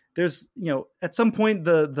like, there's, at some point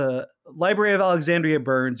the Library of Alexandria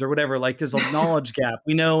burns or whatever, like there's a knowledge gap.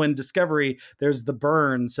 We know in Discovery there's the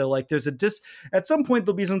burn. So like there's at some point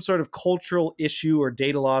there'll be some sort of cultural issue or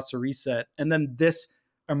data loss or reset. And then this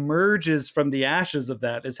emerges from the ashes of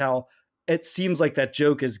that is how it seems like that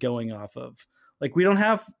joke is going off of. Like, we don't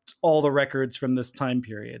have all the records from this time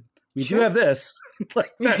period. We do have this.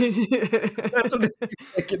 Like that's what it seems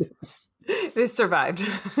like it is. It survived.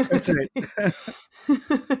 That's right.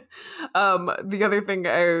 The other thing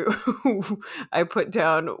I put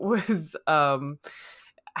down was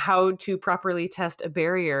how to properly test a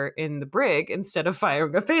barrier in the brig instead of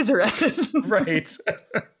firing a phaser at it. Right.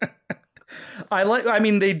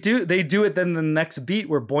 They do it then the next beat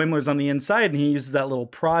where Boimler's on the inside and he uses that little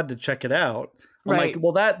prod to check it out. I'm like,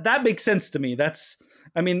 well, that makes sense to me.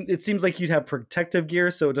 It seems like you'd have protective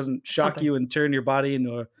gear so it doesn't shock you and turn your body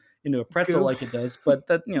into a pretzel like it does. But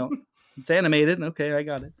that, it's animated. Okay, I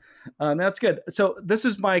got it. That's good. So this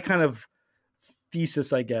is my kind of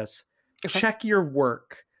thesis, I guess. Okay. Check your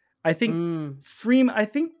work. I think I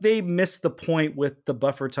think they missed the point with the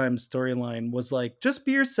buffer time storyline was like, just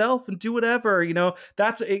be yourself and do whatever,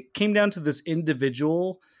 it came down to this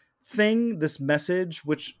individual thing, this message,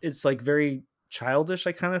 which is like very childish,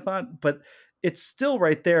 I kind of thought, but it's still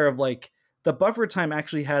right there of like the buffer time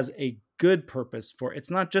actually has a good purpose for it.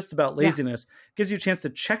 It's not just about laziness. It gives you a chance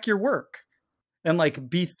to check your work and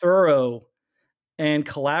like be thorough and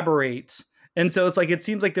collaborate. And so it's like, it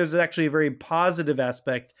seems like there's actually a very positive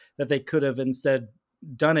aspect that they could have instead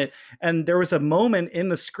done it. And there was a moment in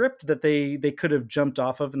the script that they could have jumped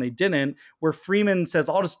off of and they didn't, where Freeman says,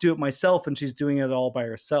 I'll just do it myself. And she's doing it all by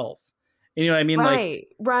herself. And you know what I mean?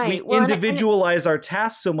 Right. We individualize our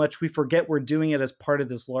tasks so much, we forget we're doing it as part of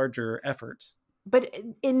this larger effort. But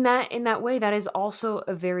in that way, that is also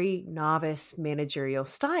a very novice managerial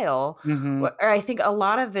style. Mm-hmm. Or I think a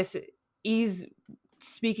lot of this is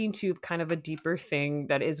speaking to kind of a deeper thing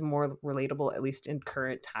that is more relatable, at least in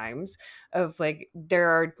current times, of like, there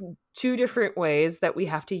are two different ways that we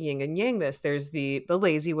have to yin and yang this. There's the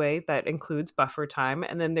lazy way that includes buffer time.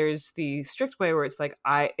 And then there's the strict way where it's like,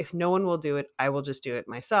 if no one will do it, I will just do it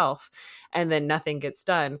myself. And then nothing gets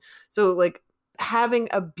done. So like having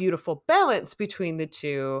a beautiful balance between the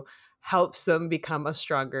two helps them become a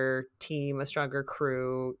stronger team, a stronger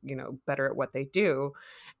crew, better at what they do.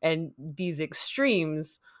 And these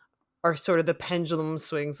extremes are sort of the pendulum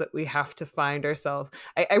swings that we have to find ourselves.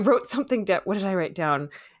 I wrote something down. What did I write down?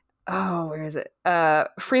 Oh, where is it?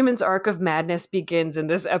 Freeman's arc of madness begins in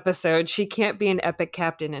this episode. She can't be an epic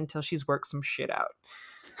captain until she's worked some shit out.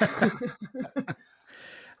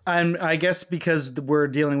 And I guess because we're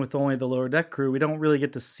dealing with only the lower deck crew, we don't really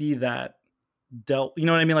get to see that dealt. You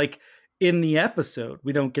know what I mean? Like, in the episode,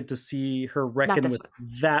 we don't get to see her reckon with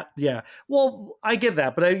that. Yeah. Well, I get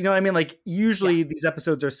that, but I mean? Like, usually these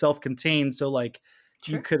episodes are self-contained. So like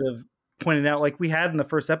you could have pointed out, like we had in the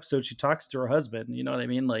first episode, she talks to her husband, you know what I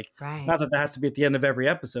mean? Like, not that has to be at the end of every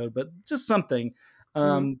episode, but just something.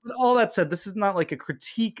 But all that said, this is not like a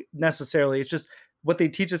critique necessarily. It's just what they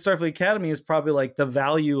teach at Starfleet Academy is probably like the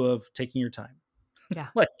value of taking your time. Yeah.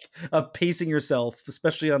 Like of pacing yourself,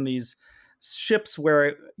 especially on these ships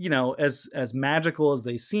where, as magical as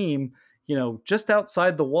they seem, just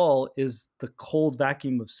outside the wall is the cold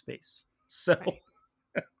vacuum of space. So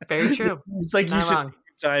very true. It's like, you should take your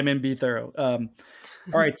time and be thorough. All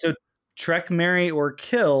right. So Trek, marry or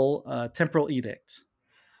kill, Temporal Edict.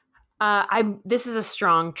 This is a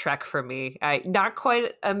strong Trek for me. Not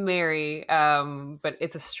quite a marry, but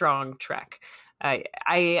it's a strong Trek.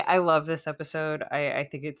 I love this episode. I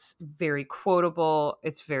think it's very quotable.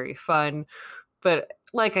 It's very fun. But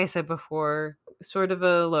like I said before, sort of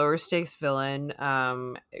a lower stakes villain.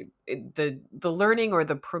 The learning or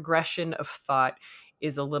the progression of thought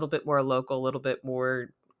is a little bit more local, a little bit more,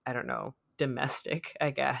 I don't know, domestic, I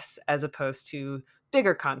guess, as opposed to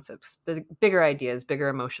bigger concepts, bigger ideas, bigger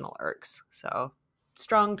emotional arcs. So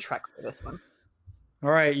strong Trek for this one. All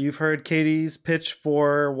right, you've heard Katie's pitch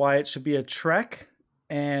for why it should be a Trek,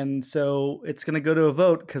 and so it's going to go to a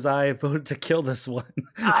vote because I voted to kill this one.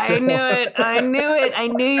 I knew it. I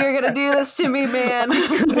knew you were going to do this to me, man. I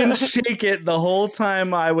couldn't shake it the whole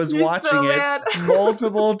time I was watching it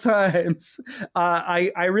multiple times.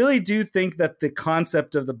 I really do think that the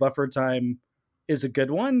concept of the buffer time is a good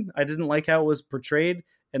one. I didn't like how it was portrayed,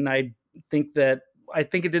 and I think it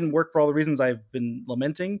didn't work for all the reasons I've been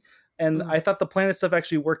lamenting. And I thought the planet stuff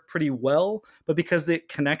actually worked pretty well, but because it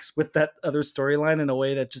connects with that other storyline in a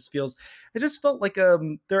way that it just felt like there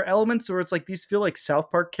are elements where it's like these feel like South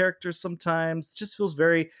Park characters sometimes. It just feels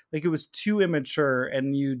very like it was too immature,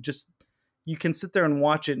 and you can sit there and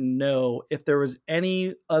watch it and know if there was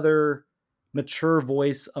any other mature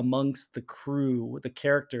voice amongst the crew, the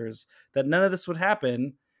characters, that none of this would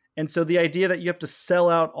happen. And so the idea that you have to sell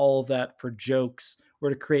out all of that for jokes or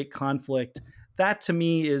to create conflict, that to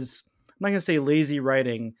me is, I'm not going to say lazy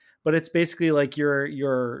writing, but it's basically like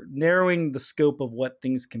you're narrowing the scope of what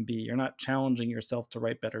things can be. You're not challenging yourself to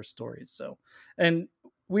write better stories. So, and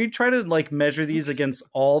we try to like measure these against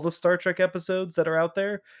all the Star Trek episodes that are out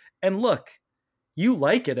there. And look, you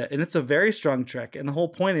like it, and it's a very strong Trek. And the whole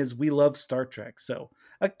point is we love Star Trek. So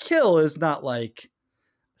a kill is not like,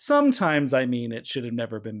 sometimes, it should have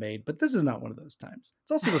never been made, but this is not one of those times.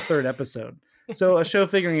 It's also the third episode. So a show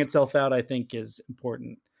figuring itself out, I think, is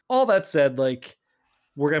important. All that said, like,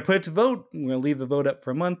 we're going to put it to vote. We're going to leave the vote up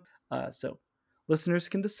for a month. So listeners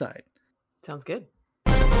can decide. Sounds good.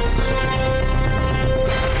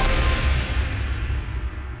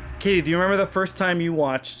 Katie, do you remember the first time you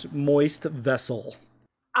watched Moist Vessel?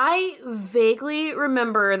 I vaguely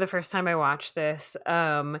remember the first time I watched this.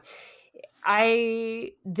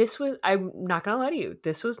 I'm not gonna lie to you,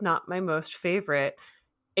 this was not my most favorite,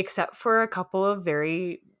 except for a couple of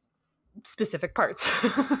very specific parts.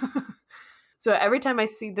 So every time I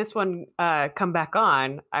see this one come back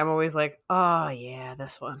on, I'm always like, oh yeah,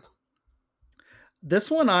 this one.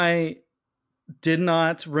 This one I did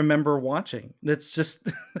not remember watching. That's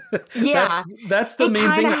just Yeah, that's the main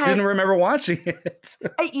thing. I didn't remember watching it.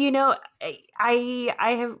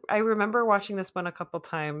 I remember watching this one a couple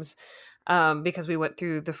times because we went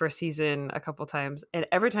through the first season a couple times, and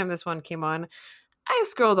every time this one came on, I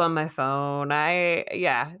scrolled on my phone. I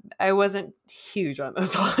wasn't huge on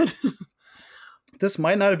this one. This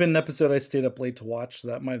might not have been an episode I stayed up late to watch. So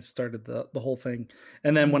that might have started the whole thing.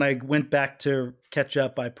 And then when I went back to catch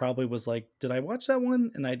up, I probably was like, did I watch that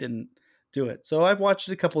one? And I didn't do it. So I've watched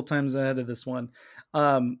it a couple times ahead of this one.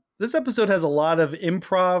 This episode has a lot of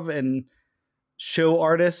improv and show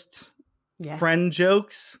artist friend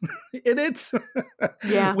jokes in it.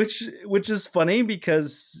 Yeah. Which is funny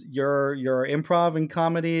because you're improv and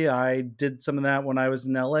comedy. I did some of that when I was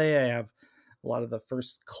in LA. I have a lot of the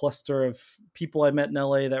first cluster of people I met in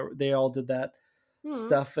LA that they all did that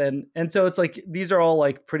stuff. And so it's like, these are all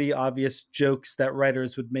like pretty obvious jokes that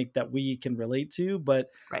writers would make that we can relate to.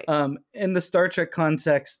 But in the Star Trek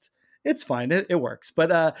context, it's fine. It works.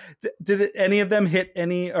 But did any of them hit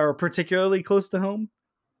any or particularly close to home?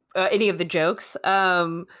 Any of the jokes?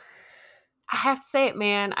 I have to say it,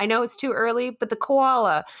 man. I know it's too early, but the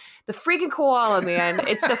freaking koala, man.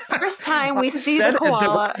 It's the first time we see the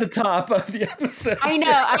koala at the top of the episode. I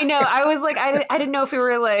know. I was like, I didn't know if we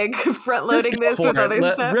were like front loading this with other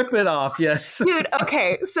stuff. Rip it off, yes, dude.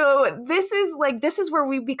 Okay, so this is where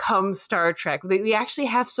we become Star Trek. We actually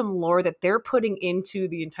have some lore that they're putting into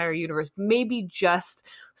the entire universe. Maybe just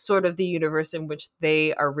sort of the universe in which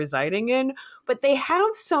they are residing in, but they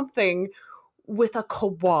have something with a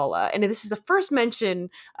koala, and this is the first mention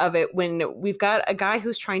of it when we've got a guy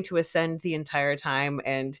who's trying to ascend the entire time,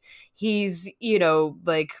 and he's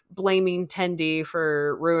like blaming Tendi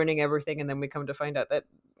for ruining everything, and then we come to find out that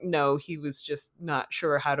no, he was just not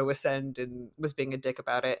sure how to ascend and was being a dick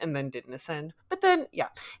about it, and then didn't ascend. But then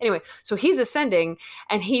anyway, so he's ascending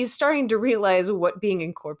and he's starting to realize what being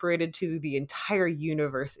incorporated to the entire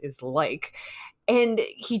universe is like. And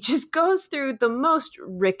he just goes through the most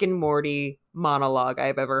Rick and Morty monologue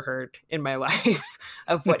I've ever heard in my life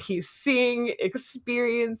of what he's seeing,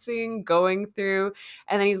 experiencing, going through.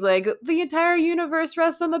 And then he's like, the entire universe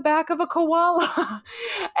rests on the back of a koala.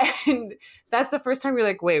 And that's the first time you're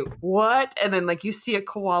like, wait, what? And then like you see a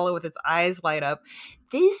koala with its eyes light up.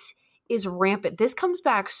 This is rampant. This comes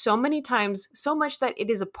back so many times, so much that it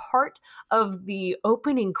is a part of the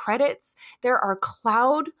opening credits. There are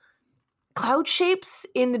cloud shapes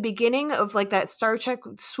in the beginning of like that Star Trek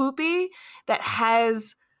swoopy that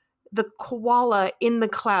has the koala in the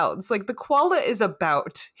clouds. Like the koala is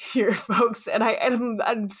about here, folks. And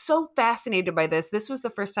I'm so fascinated by this. This was the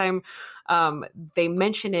first time they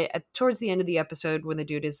mention it towards the end of the episode when the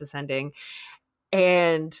dude is ascending.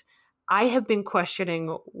 And I have been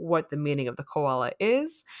questioning what the meaning of the koala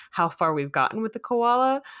is, how far we've gotten with the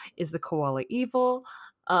koala. Is the koala evil?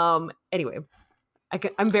 Anyway,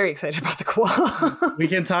 I'm very excited about the koala. We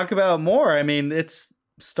can talk about more. I mean, it's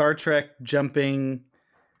Star Trek jumping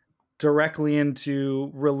directly into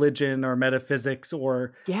religion or metaphysics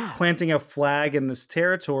or planting a flag in this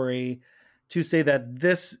territory to say that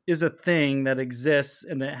this is a thing that exists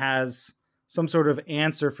and it has some sort of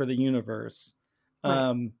answer for the universe,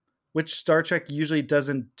 which Star Trek usually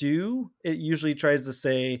doesn't do. It usually tries to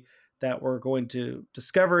say that we're going to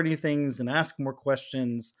discover new things and ask more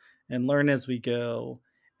questions and learn as we go.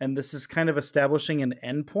 And this is kind of establishing an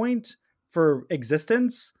endpoint for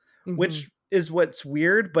existence, which is what's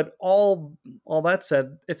weird. But all that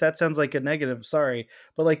said, if that sounds like a negative, sorry.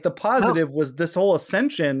 But like the positive was this whole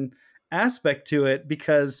ascension aspect to it,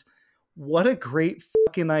 because what a great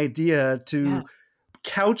fucking idea to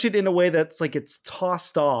couch it in a way that's like it's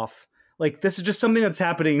tossed off. Like this is just something that's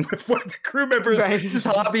happening with one of the crew members. His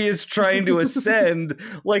hobby is trying to ascend.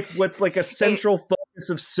 Like what's like a central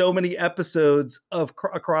focus of so many episodes of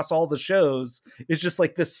across all the shows is just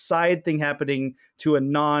like this side thing happening to a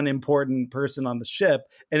non-important person on the ship,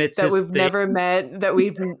 and it's that we've never met, that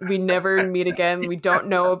we never meet again. We don't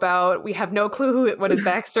know about. We have no clue what his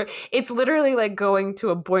backstory. It's literally like going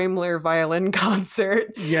to a Boimler violin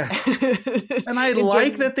concert. Yes, and I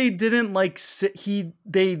like that they didn't like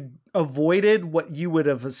they avoided what you would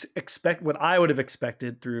have what I would have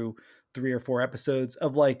expected through 3 or 4 episodes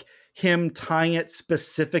of like him tying it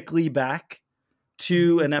specifically back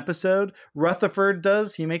to an episode. Rutherford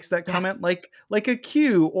does. He makes that comment like a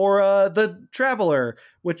Q or the Traveler,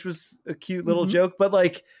 which was a cute little joke. But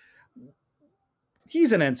like,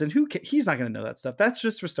 he's an ensign. He's not going to know that stuff. That's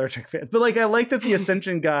just for Star Trek fans. But like, I like that the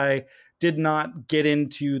Ascension guy did not get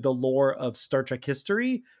into the lore of Star Trek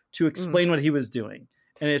history to explain what he was doing.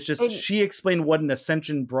 And it's just, she explained what an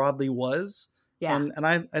Ascension broadly was. Yeah. And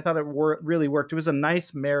I thought it really worked. It was a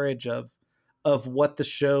nice marriage of what the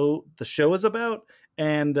show is about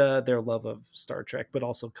and their love of Star Trek, but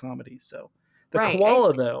also comedy. So the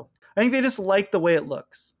koala, though, I think they just like the way it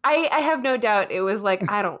looks. I have no doubt it was like,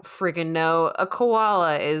 I don't freaking know. A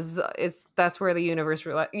koala that's where the universe,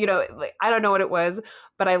 like, I don't know what it was,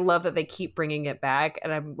 but I love that they keep bringing it back.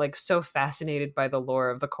 And I'm like so fascinated by the lore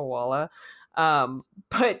of the koala.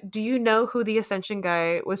 But do you know who the Ascension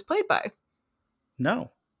guy was played by?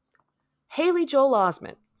 No. Haley Joel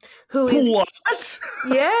Osment. Who is what?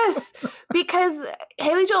 Yes, because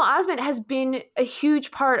Haley Joel Osment has been a huge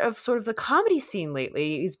part of sort of the comedy scene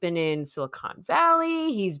lately. He's been in Silicon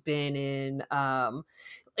Valley. He's been in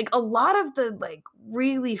like a lot of the like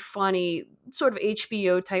really funny sort of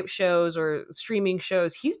HBO type shows or streaming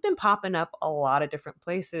shows. He's been popping up a lot of different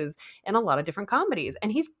places and a lot of different comedies,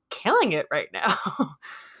 and he's killing it right now.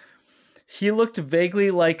 He looked vaguely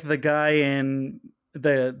like the guy in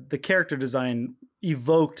the character design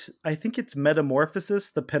evoked, I think it's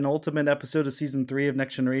Metamorphosis, the penultimate episode of season 3 of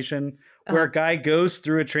Next Generation, where a guy goes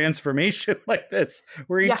through a transformation like this,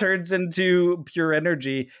 where he turns into pure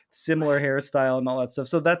energy, similar hairstyle and all that stuff.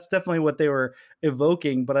 So that's definitely what they were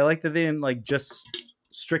evoking, but I like that they didn't like just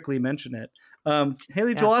strictly mention it.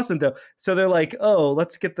 Haley Joel Osment, though, so they're like, oh,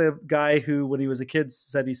 let's get the guy who when he was a kid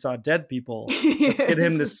said he saw dead people. Let's get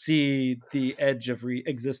him to see the edge of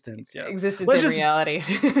existence. Existence in reality.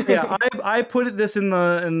 I put this in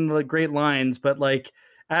the great lines, but like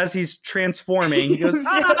as he's transforming, he goes,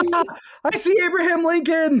 I see Abraham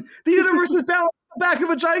Lincoln. The universe is balanced on the back of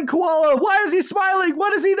a giant koala. Why is he smiling?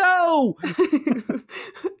 What does he know?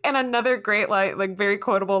 And another great line, like very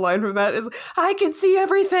quotable line from that is, I can see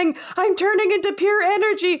everything. I'm turning into pure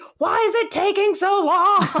energy. Why is it taking so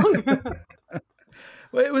long?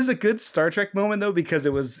 Well, it was a good Star Trek moment though, because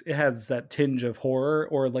it has that tinge of horror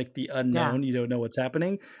or like the unknown. You don't know what's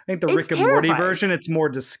happening. I think the Rick and Morty version, it's more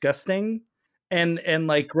disgusting and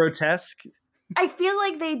like grotesque. I feel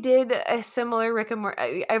like they did a similar Rick and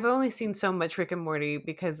Morty. I've only seen so much Rick and Morty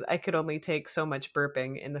because I could only take so much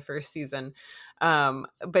burping in the first season.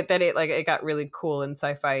 But then it got really cool and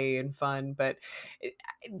sci-fi and fun. But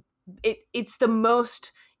it's the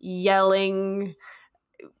most yelling,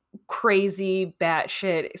 crazy,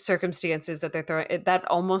 batshit circumstances that they're throwing. That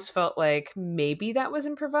almost felt like maybe that was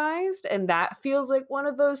improvised, and that feels like one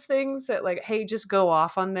of those things that like, hey, just go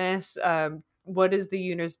off on this. What is the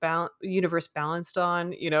universe balanced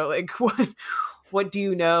on? Like what do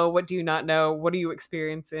you know? What do you not know? What are you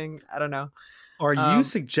experiencing? I don't know. Are you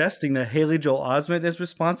suggesting that Haley Joel Osment is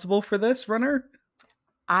responsible for this, Runner?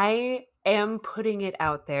 I am putting it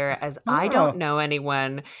out there as I don't know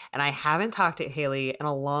anyone, and I haven't talked to Haley in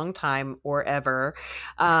a long time or ever.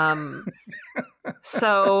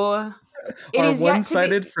 So it is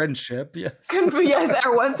one-sided friendship. Yes. Yes,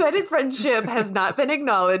 our one-sided friendship has not been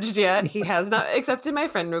acknowledged yet. He has not accepted my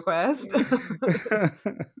friend request.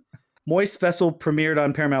 Moist Vessel premiered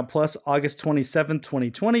on Paramount Plus August 27,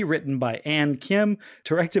 2020, written by Ann Kim,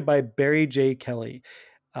 directed by Barry J. Kelly.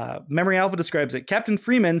 Memory Alpha describes it. Captain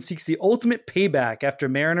Freeman seeks the ultimate payback after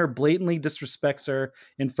Mariner blatantly disrespects her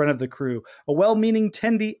in front of the crew. A well-meaning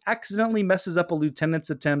Tendi accidentally messes up a lieutenant's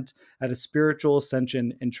attempt at a spiritual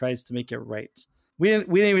ascension and tries to make it right. We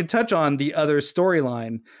didn't even touch on the other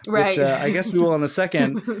storyline, which I guess we will in a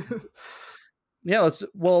second.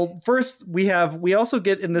 First we also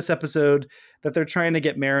get in this episode that they're trying to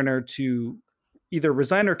get Mariner to either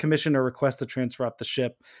resign her commission or request a transfer off the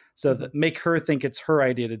ship, so that make her think it's her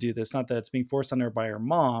idea to do this, not that it's being forced on her by her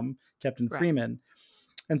mom, Captain Freeman.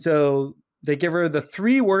 And so they give her the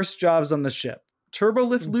 3 worst jobs on the ship: turbo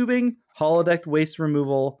lift lubing, holodeck waste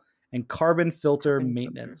removal, and carbon filter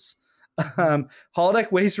maintenance.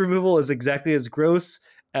 Holodeck waste removal is exactly as gross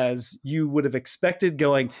as you would have expected,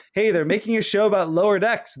 going, hey, they're making a show about lower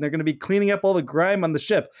decks and they're going to be cleaning up all the grime on the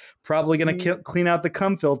ship, probably going to clean out the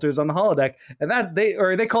cum filters on the holodeck, and that they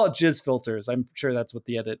call it jizz filters. I'm sure that's what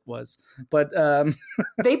the edit was, but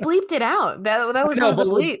they bleeped it out. That was one of the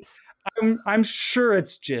bleeps. I'm sure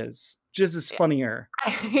it's jizz. Jizz is funnier.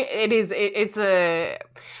 It is. It's a.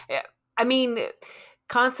 I mean,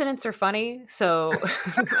 consonants are funny, so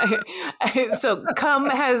so cum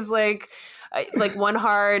has like like one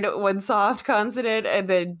hard, one soft consonant, and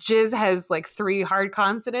then jizz has like 3 hard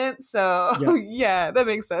consonants. So yeah, that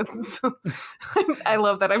makes sense. I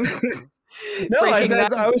love that I'm breaking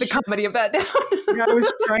the comedy of that down. I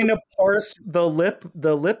was trying to parse the lip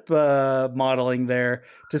modeling there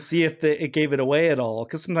to see if it gave it away at all,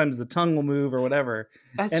 because sometimes the tongue will move or whatever.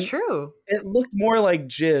 That's true. It looked more like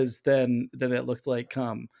jizz than it looked like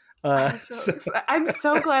cum. I'm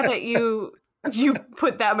so glad that you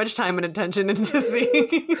put that much time and attention into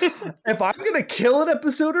seeing. If I'm going to kill an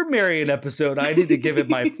episode or marry an episode, I need to give it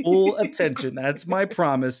my full attention. That's my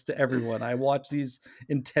promise to everyone. I watch these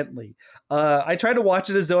intently. I try to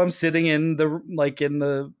watch it as though I'm sitting in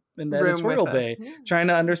the editorial bay, trying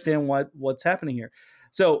to understand what's happening here.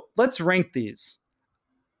 So let's rank these.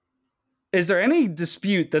 Is there any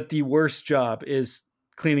dispute that the worst job is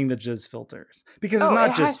cleaning the jizz filters? Because it's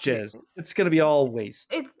not just jizz. It's going to be all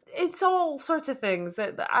waste. It's all sorts of things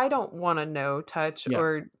that I don't want to touch,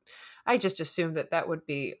 or I just assume that would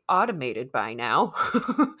be automated by now.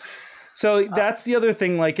 So that's the other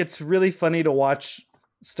thing. Like, it's really funny to watch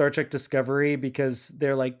Star Trek Discovery because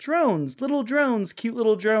they're like drones, little drones, cute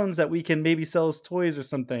little drones that we can maybe sell as toys or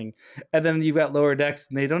something. And then you've got Lower Decks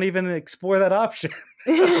and they don't even explore that option.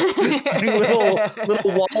 little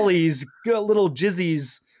wallies, little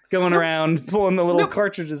jizzies going around pulling the little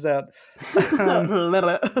cartridges out.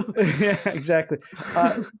 Yeah, exactly.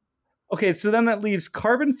 Okay, so then that leaves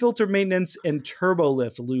carbon filter maintenance and turbo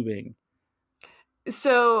lift lubing.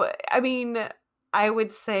 So, I mean, I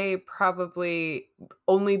would say probably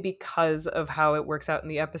only because of how it works out in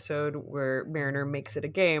the episode where Mariner makes it a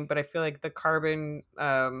game, but I feel like the carbon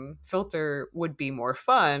filter would be more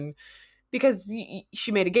fun because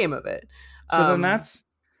she made a game of it. So then that's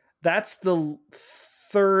the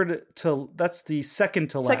second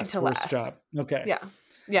to last worst job. Okay. Yeah.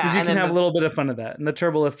 Because you can have a little bit of fun of that. And the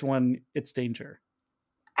turbo lift one, it's danger.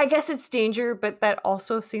 I guess it's danger, but that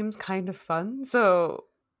also seems kind of fun. So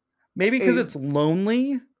maybe because it's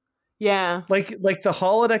lonely. Yeah. Like the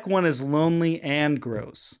holodeck one is lonely and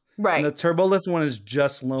gross. Right. And the turbo lift one is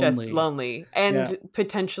just lonely. Just lonely. And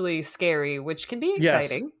potentially scary, which can be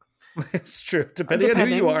exciting. Yes. It's true, depending on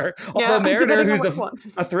who you are. Although Mariner, who's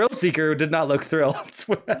a thrill seeker, did not look thrilled.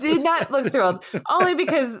 Did not look thrilled. Only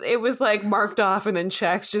because it was like marked off and then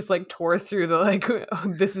checks just like tore through the like, oh,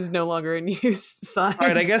 this is no longer in use sign. All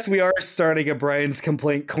right, I guess we are starting a Brian's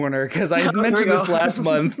complaint corner because I mentioned this last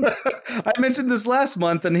month. I mentioned this last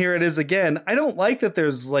month and here it is again. I don't like that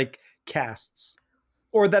there's like casts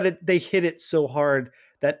or that they hit it so hard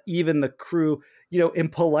that even the crew, in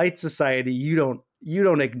polite society, you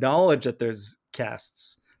don't acknowledge that there's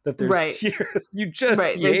casts, that there's tiers. You just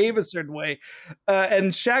behave a certain way.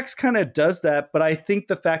 And Shax kind of does that, but I think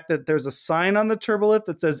the fact that there's a sign on the turbolift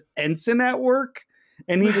that says ensign at work,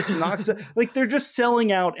 and he just knocks it, like they're just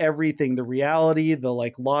selling out everything, the reality, the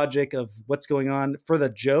like logic of what's going on for the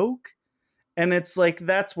joke. And it's like,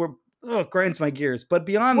 that's where it grinds my gears. But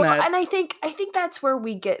beyond that. And I think that's where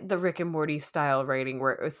we get the Rick and Morty style writing,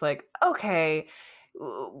 where it's like, okay,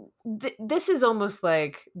 this is almost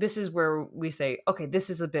like, this is where we say, okay, this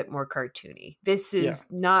is a bit more cartoony. This is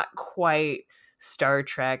not quite Star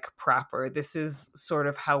Trek proper. This is sort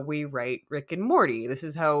of how we write Rick and Morty. This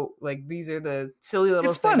is how, like, these are the silly little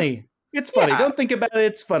things. Funny. It's funny. Don't think about it.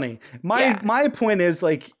 It's funny. My point is,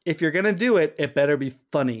 like, if you're going to do it, it better be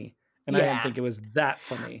funny. And I didn't think it was that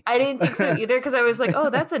funny. I didn't think so either, because I was like, oh,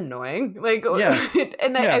 that's annoying. Like,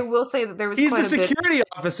 I will say that there was He's a security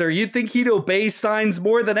officer. You'd think he'd obey signs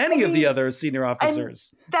more than any of the other senior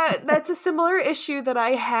officers. That's a similar issue that I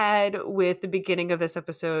had with the beginning of this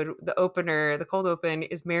episode. The opener, the cold open,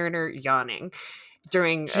 is Mariner yawning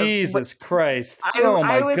during Jesus Christ. Oh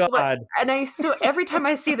my God. And so every time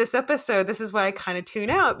I see this episode, this is why I kind of tune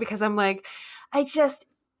out, because I'm like,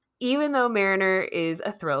 even though Mariner is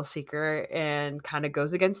a thrill seeker and kind of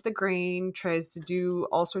goes against the grain, tries to do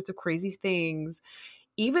all sorts of crazy things,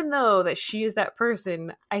 even though that she is that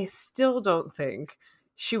person, I still don't think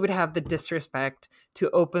she would have the disrespect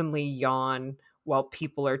to openly yawn while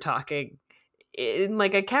people are talking in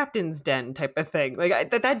like a captain's den type of thing.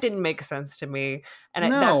 Like that didn't make sense to me.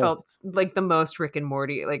 And that felt like the most Rick and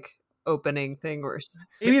Morty, like, opening thing. Or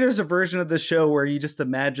maybe there's a version of the show where you just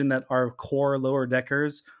imagine that our core lower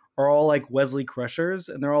deckers are all like Wesley Crushers,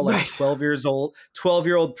 and they're all like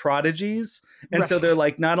 12-year-old prodigies. And so they're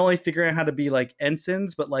like not only figuring out how to be like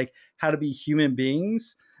ensigns, but like how to be human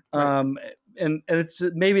beings. And it's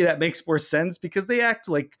maybe that makes more sense because they act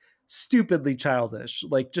like stupidly childish,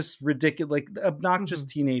 like just ridiculous, like obnoxious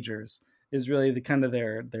teenagers is really the kind of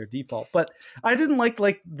their default. But I didn't like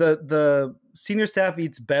the senior staff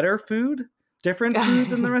eats better food. different food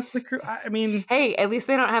than the rest of the crew. I mean, hey, at least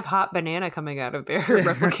they don't have hot banana coming out of their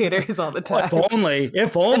replicators all the time. If only.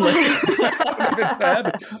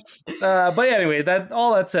 But anyway,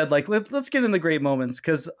 all that said, like let's get in the great moments,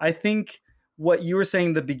 because I think what you were saying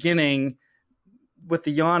in the beginning with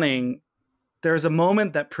the yawning, there's a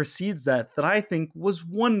moment that precedes that I think was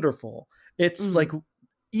wonderful. It's like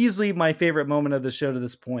easily my favorite moment of the show to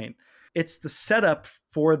this point. It's the setup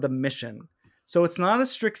for the mission. So it's not a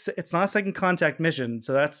second contact mission.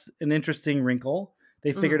 So that's an interesting wrinkle.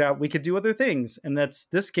 They figured out we could do other things. And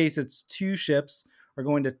this case, it's 2 ships are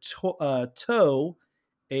going to tow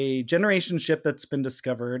a generation ship that's been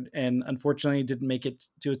discovered and unfortunately didn't make it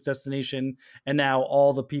to its destination. And now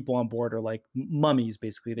all the people on board are like mummies,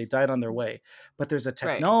 basically. They died on their way. But there's a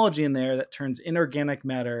technology in there that turns inorganic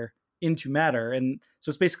matter into matter. And so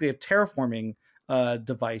it's basically a terraforming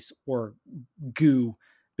device or goo,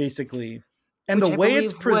 basically. And which the way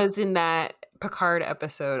it's was in that Picard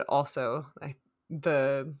episode also,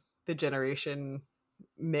 the generation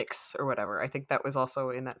mix or whatever. I think that was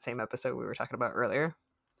also in that same episode we were talking about earlier.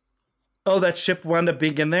 Oh, that ship wound up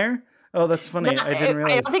being in there? Oh, that's funny. I didn't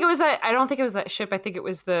realize. I don't think it was that ship. I think it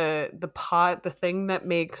was the pod, the thing that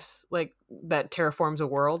makes that terraforms a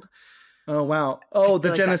world. Oh, wow. Oh,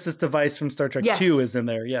 the Genesis device from Star Trek 2 is in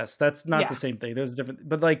there. Yes, that's not the same thing. There's a different,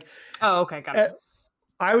 but oh, okay, got it.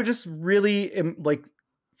 I would just really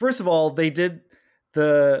first of all, the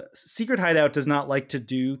secret hideout does not like to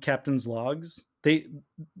do captain's logs. They're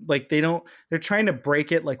trying to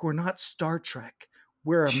break it. Like, we're not Star Trek.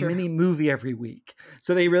 We're a mini movie every week.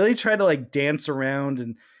 So they really try to dance around,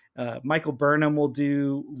 and Michael Burnham will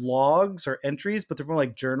do logs or entries, but they're more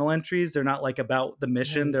like journal entries. They're not about the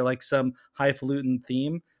mission. They're like some highfalutin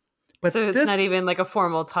theme. But so it's not even a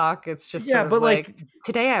formal talk. It's just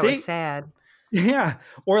today I was sad. Yeah.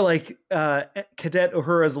 Or Cadet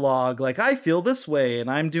Uhura's log, I feel this way and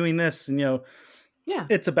I'm doing this. And,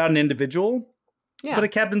 it's about an individual. Yeah. But a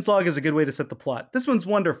captain's log is a good way to set the plot. This one's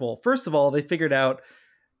wonderful. First of all, they figured out,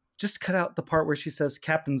 just cut out the part where she says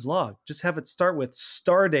captain's log. Just have it start with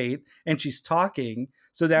star date and she's talking.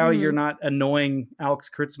 So now you're not annoying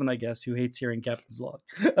Alex Kurtzman, I guess, who hates hearing captain's log.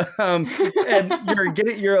 And you're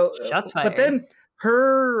getting shots fired. But then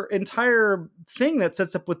her entire thing that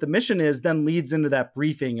sets up what the mission is then leads into that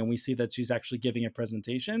briefing, and we see that she's actually giving a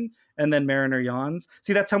presentation, and then Mariner yawns.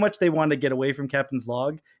 See, that's how much they want to get away from captain's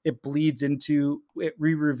log. It bleeds into it,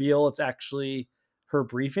 reveal it's actually her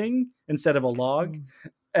briefing instead of a log.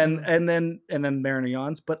 And then Mariner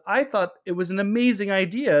yawns. But I thought it was an amazing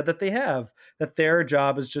idea that they have, that their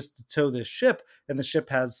job is just to tow this ship, and the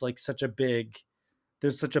ship has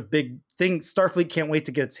there's such a big thing. Starfleet can't wait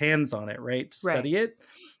to get its hands on it, right? To study it.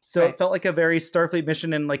 So it felt like a very Starfleet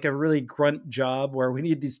mission, and a really grunt job where we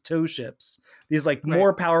need these tow ships, these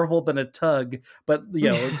more powerful than a tug, but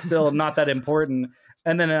it's still not that important.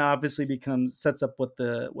 And then it obviously sets up what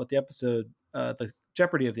the episode, the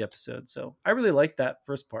jeopardy of the episode. So I really like that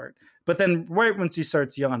first part. But then right when she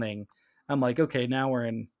starts yawning, I'm like, okay, now we're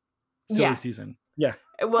in silly season. Yeah.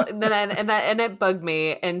 Well, and it bugged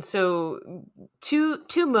me. And so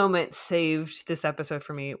two moments saved this episode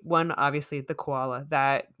for me. One, obviously, the koala.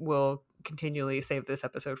 That will continually save this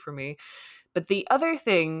episode for me. But the other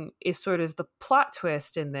thing is sort of the plot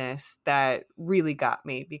twist in this that really got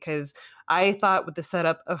me, because I thought with the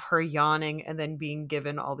setup of her yawning and then being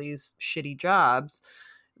given all these shitty jobs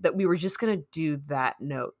that we were just going to do that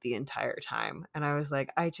note the entire time. And I was like,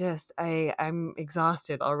 I'm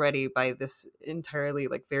exhausted already by this entirely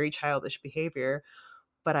very childish behavior.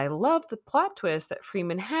 But I love the plot twist that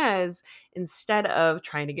Freeman has, instead of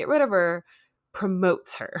trying to get rid of her,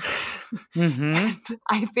 promotes her. And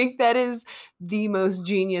I think that is the most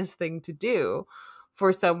genius thing to do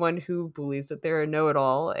for someone who believes that they're a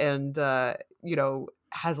know-it-all and,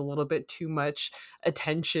 has a little bit too much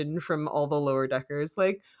attention from all the lower deckers.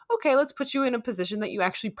 Okay, let's put you in a position that you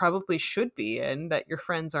actually probably should be in, that your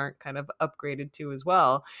friends aren't kind of upgraded to as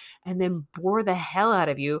well, and then bore the hell out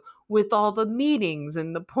of you with all the meetings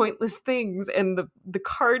and the pointless things and the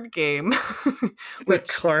card game. The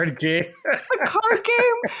card game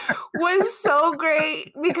was so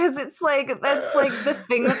great, because it's that's the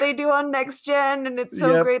thing that they do on Next Gen, and it's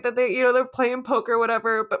so great that they're playing poker or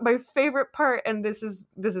whatever. But my favorite part, and this is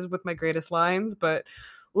with my greatest lines, but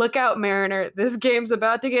look out, Mariner, this game's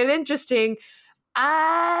about to get interesting.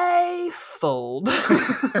 I fold.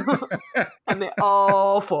 And they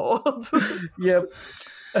all fold. Yep.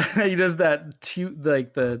 He does that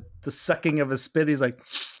the sucking of a spit. He's like,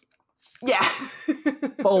 yeah.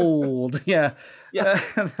 Fold. Yeah.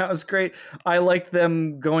 That was great. I like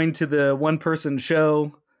them going to the one-person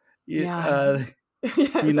show. Yes.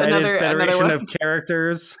 Yes, United Federation one. of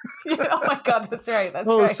Characters. Oh my God, that's right. That's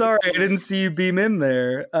oh, right. sorry, I didn't see you beam in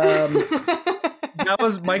there. That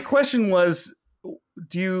was my question. Was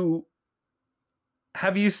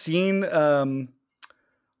have you seen?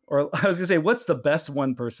 Or I was gonna say, what's the best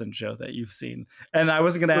one-person show that you've seen? And I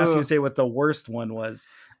wasn't gonna ask you to say what the worst one was.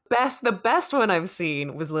 The best one I've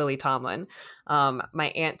seen was Lily Tomlin.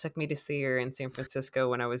 My aunt took me to see her in San Francisco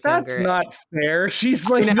when I was younger. That's not fair. She's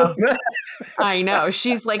like, I know.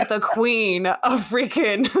 She's like the queen of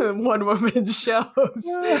freaking one-woman shows.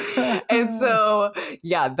 And so,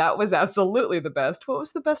 yeah, that was absolutely the best. What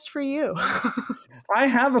was the best for you? I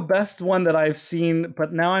have a best one that I've seen,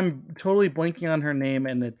 but now I'm totally blanking on her name,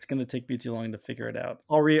 and it's going to take me too long to figure it out.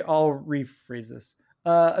 I'll rephrase this.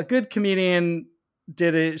 A good comedian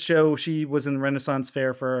did a show. She was in the Renaissance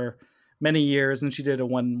Fair for many years, and she did a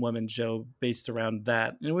one-woman show based around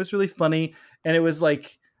that. And it was really funny, and it was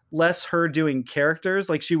like less her doing characters,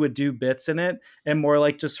 like she would do bits in it, and more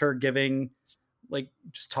like just her giving, like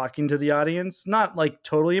just talking to the audience, not like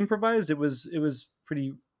totally improvised. It was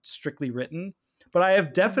pretty strictly written. But I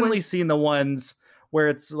have definitely seen the ones where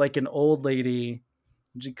it's like an old lady,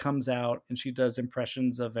 and she comes out and she does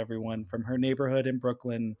impressions of everyone from her neighborhood in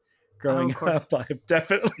Brooklyn growing up. I've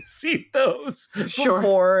definitely seen those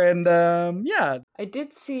before. And yeah. I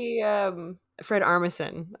did see Fred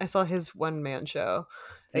Armisen. I saw his one-man show.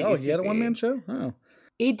 Oh, he had a one-man show? Oh.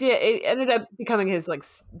 He did. It ended up becoming his like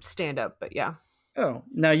stand-up, but yeah. Oh,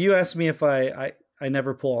 now you asked me if I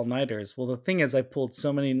never pull all-nighters. Well, the thing is, I pulled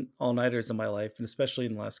so many all-nighters in my life, and especially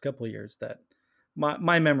in the last couple of years, that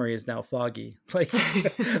my memory is now foggy. Like,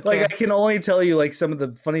 I can only tell you like some of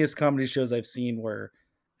the funniest comedy shows I've seen were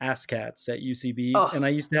Ass Cats at UCB, and I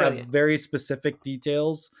used to have very specific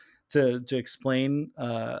details to explain.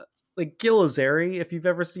 Like Gil Ozeri, if you've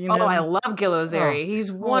ever seen him. Oh, I love Gil Ozeri.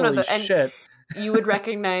 He's one of the shit. You would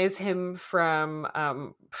recognize him from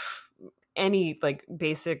any like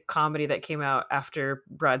basic comedy that came out after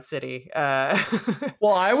Broad City.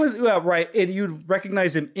 Well, I was right. You'd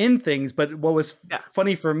recognize him in things, but what was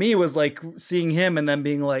funny for me was like seeing him and then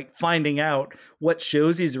being like finding out what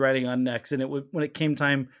shows he's writing on next. And when it came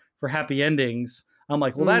time for Happy Endings, I'm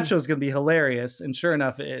like, well, that show's going to be hilarious. And sure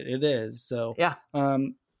enough, it is. So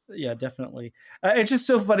yeah, definitely. It's just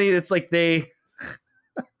so funny. It's like this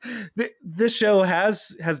show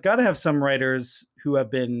has got to have some writers who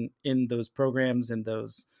have been in those programs and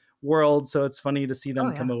those worlds, so it's funny to see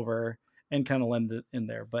them come over and kind of lend it in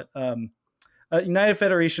there. But United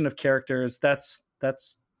Federation of Characters, that's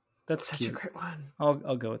such cute. A great one.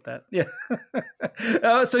 I'll go with that.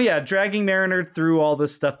 Yeah. So yeah, dragging Mariner through all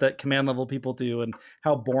this stuff that command level people do and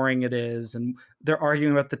how boring it is, and they're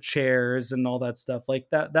arguing about the chairs and all that stuff. Like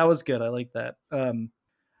that was good. I like that.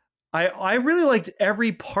 I really liked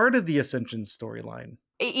every part of the Ascension storyline.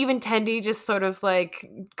 Even Tendi just sort of like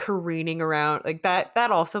careening around like that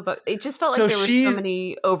also, but it just felt like there were so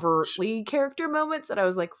many overtly character moments that I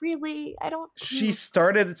was like, really? She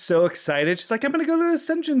started so excited. She's like, I'm going to go to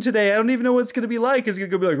Ascension today. I don't even know what it's going to be like. It's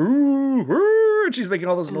going to be like, ooh, ooh. And she's making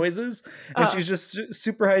all those noises and she's just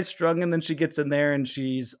super high strung. And then she gets in there and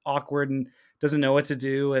she's awkward and doesn't know what to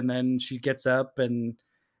do. And then she gets up and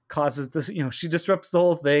causes this, she disrupts the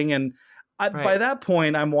whole thing. And by that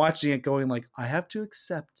point, I'm watching it going like, I have to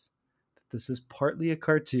accept that this is partly a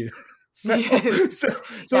cartoon. But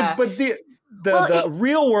the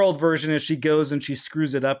real world version is she goes and she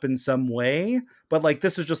screws it up in some way. But like,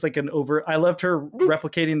 this was just like I loved her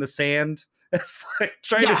replicating the sand. It's like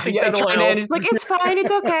trying to think that away. And it's like, it's fine.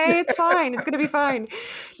 It's okay. It's fine. It's going to be fine.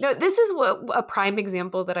 No, this is a prime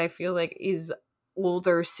example that I feel like is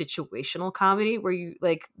older situational comedy where you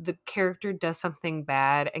like the character does something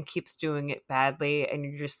bad and keeps doing it badly and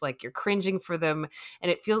you're just like you're cringing for them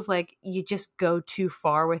and it feels like you just go too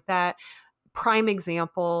far with that. Prime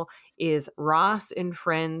example is Ross in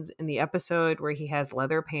Friends in the episode where he has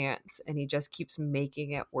leather pants and he just keeps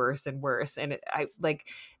making it worse and worse, and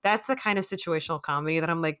that's the kind of situational comedy that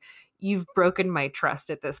I'm like, you've broken my trust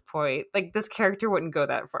at this point. Like, this character wouldn't go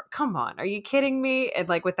that far. Come on, are you kidding me? And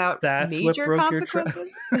like without major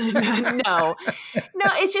consequences. No,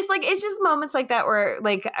 it's just moments like that where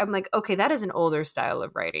like I'm like, okay, that is an older style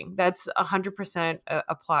of writing. That's 100%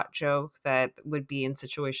 a plot joke that would be in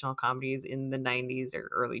situational comedies in the 90s or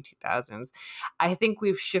early 2000s. I think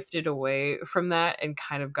we've shifted away from that and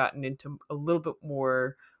kind of gotten into a little bit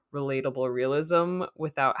more relatable realism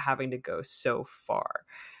without having to go so far.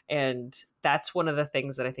 And that's one of the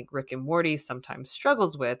things that I think Rick and Morty sometimes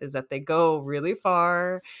struggles with, is that they go really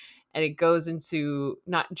far and it goes into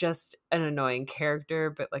not just an annoying character,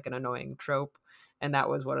 but like an annoying trope. And that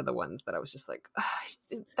was one of the ones that I was just like,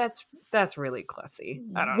 that's really klutzy.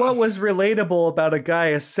 I don't What know. was relatable about a guy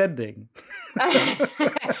ascending? I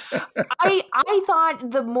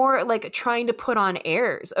thought the more like trying to put on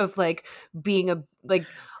airs of like being a like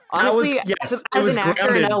honestly as an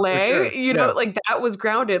actor in LA, sure. you know, like that was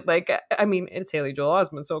grounded. Like I mean, it's Haley Joel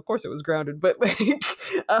Osment, so of course it was grounded. But like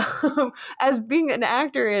as being an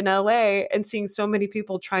actor in LA and seeing so many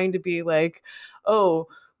people trying to be like, oh,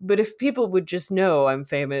 but if people would just know I'm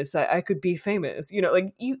famous, I could be famous. You know,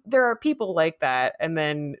 like there are people like that, and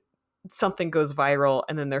then something goes viral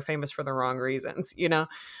and then they're famous for the wrong reasons, you know.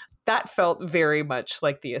 That felt very much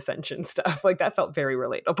like the Ascension stuff. Like that felt very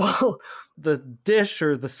relatable. The dish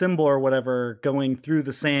or the symbol or whatever going through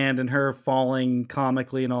the sand and her falling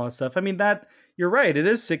comically and all that stuff. I mean, that you're right. It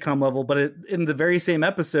is sitcom level, but in the very same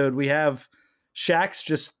episode, we have Shax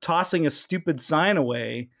just tossing a stupid sign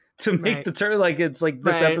away to make the turn. Like it's like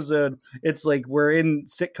this episode, it's like we're in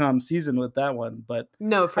sitcom season with that one. But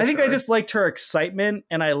no, I think I just liked her excitement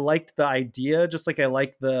and I liked the idea, just like I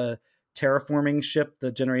liked the terraforming ship,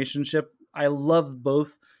 the generation ship. I love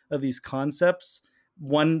both of these concepts.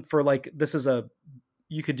 One for like, this is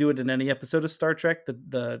you could do it in any episode of Star Trek,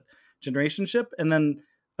 the generation ship, and then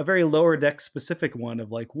a very lower deck specific one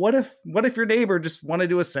of like, what if your neighbor just wanted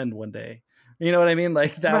to ascend one day? You know what I mean?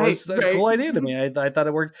 Like that was a cool idea to me. I thought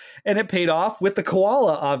it worked, and it paid off with the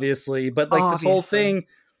koala, obviously. But like this whole thing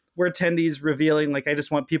where Tendy's revealing, like, I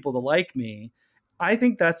just want people to like me. I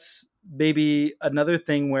think that's maybe another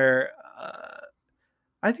thing where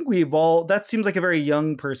I think that seems like a very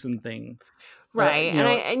young person thing. Right.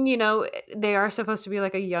 And you know, they are supposed to be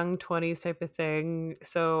like a young 20s type of thing.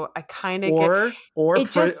 So I kind of get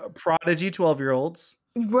prodigy 12-year-olds.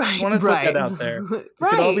 Right. Just want to put that out there. It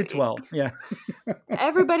could all be 12. Yeah.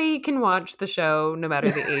 Everybody can watch the show no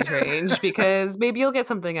matter the age range because maybe you'll get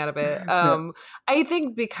something out of it. I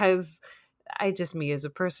think because me as a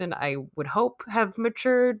person, I would hope have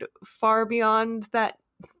matured far beyond that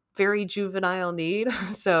very juvenile need.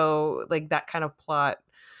 So like that kind of plot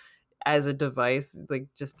as a device like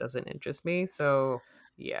just doesn't interest me. So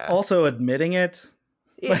yeah. Also admitting it.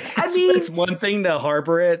 Like, it's one thing to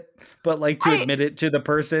harbor it, but like to admit it to the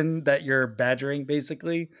person that you're badgering,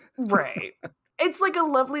 basically. Right. It's like a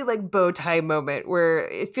lovely like bow tie moment where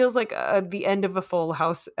it feels like the end of a Full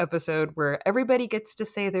House episode where everybody gets to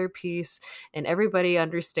say their piece and everybody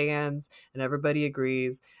understands and everybody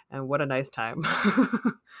agrees, and what a nice time.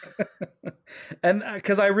 And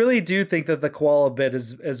because I really do think that the koala bit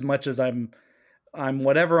is, as much as I'm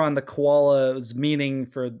whatever on the koala's meaning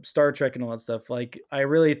for Star Trek and all that stuff. Like I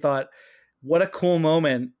really thought, what a cool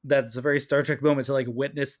moment. That's a very Star Trek moment to like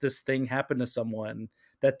witness this thing happen to someone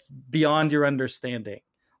that's beyond your understanding.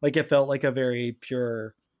 Like it felt like a very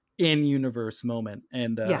pure in-universe moment.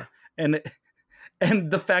 And and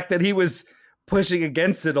the fact that he was pushing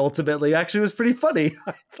against it ultimately actually was pretty funny.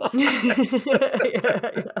 I thought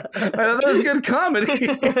that was good comedy.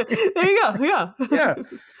 There you go. Yeah. Yeah.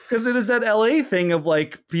 Because it is that LA thing of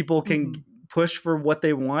like people can push for what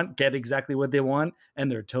they want, get exactly what they want,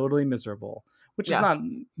 and they're totally miserable, which is not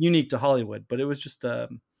unique to Hollywood, but it was just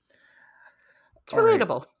it's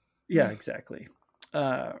relatable. Right. Yeah, exactly.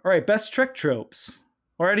 All right, best Trek tropes.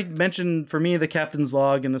 Already mentioned for me the captain's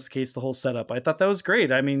log, in this case the whole setup. I thought that was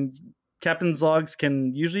great. I mean, captain's logs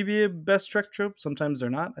can usually be a best Trek trope, sometimes they're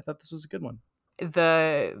not. I thought this was a good one.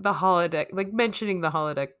 The holodeck, like mentioning the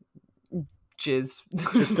holodeck jizz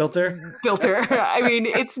filter. I mean,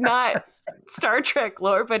 it's not Star Trek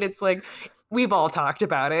lore, but it's like we've all talked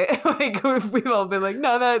about it. Like we've all been like,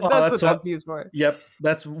 no, that's what that's used for. Yep,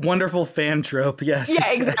 that's wonderful fan trope. Yes, yeah,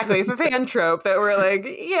 exactly. It's a fan trope that we're like,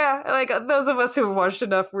 yeah, like those of us who have watched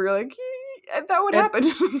enough, we're like, that would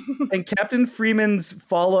happen. And Captain Freeman's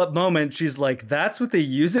follow-up moment, she's like, that's what they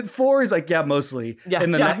use it for? He's like, yeah, mostly. Yeah,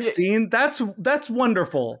 in the next scene, that's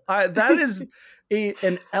wonderful. That is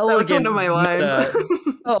an elegant. That's one of my lines.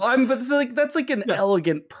 But that's like an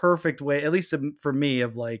elegant, perfect way, at least for me,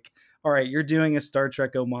 of like, all right, you're doing a Star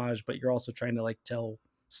Trek homage, but you're also trying to like tell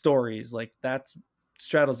stories. Like that's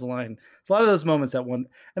straddles the line. It's a lot of those moments that one.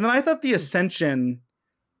 And then I thought the Ascension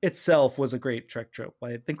itself was a great Trek trope.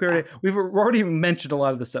 I think we've already mentioned a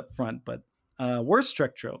lot of this up front, but worst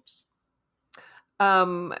Trek tropes.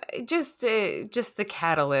 Just the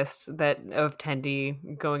catalyst of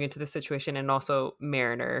Tendi going into the situation, and also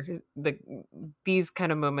Mariner. These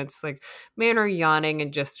kind of moments, like Mariner yawning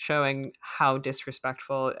and just showing how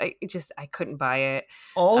disrespectful. I couldn't buy it.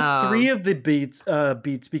 All three of the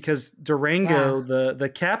beats because Durango, the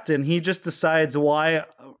captain, he just decides why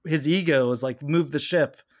his ego is like move the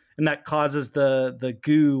ship, and that causes the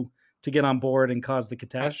goo to get on board and cause the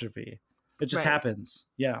catastrophe. It just happens.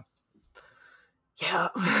 Yeah. Yeah.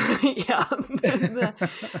 Yeah.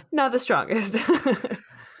 Not the strongest.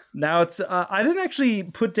 Now it's I didn't actually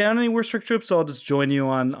put down any worst trick tropes, so I'll just join you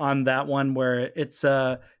on that one where it's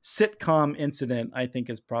a sitcom incident. I think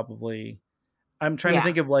is probably, I'm trying to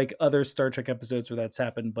think of like other Star Trek episodes where that's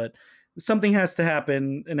happened, but something has to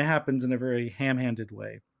happen, and it happens in a very ham-handed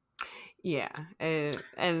way. Yeah,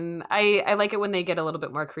 and I like it when they get a little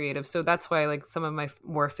bit more creative. So that's why like some of my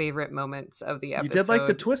more favorite moments of the episode. You did like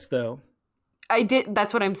the twist though. I did.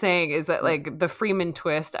 That's what I'm saying is that like the Freeman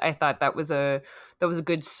twist, I thought that was a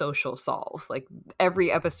good social solve. Like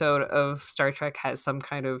every episode of Star Trek has some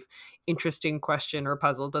kind of interesting question or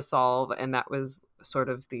puzzle to solve. And that was sort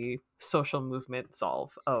of the social movement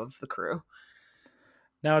solve of the crew.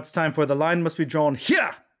 Now it's time for the line must be drawn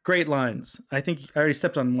here. Great lines. I think I already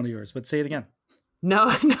stepped on one of yours, but say it again.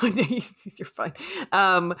 No, you're fine.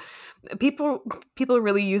 People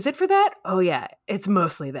really use it for that. Oh yeah, it's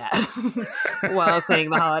mostly that while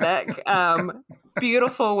cleaning the holodeck.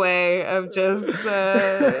 Beautiful way of just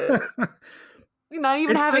not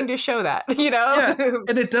even having to show that, you know? Yeah.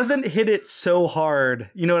 And it doesn't hit it so hard.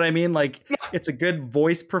 You know what I mean? Like it's a good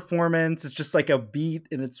voice performance. It's just like a beat,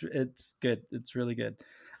 and it's good. It's really good.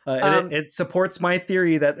 And it supports my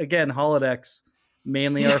theory that, again, holodecks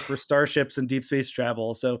mainly are for starships and deep space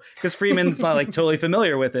travel. So, because Freeman's not like totally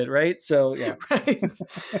familiar with it, right? So, yeah. Right.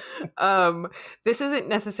 This isn't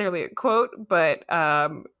necessarily a quote, but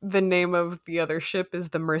the name of the other ship is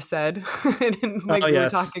the Merced. And like we were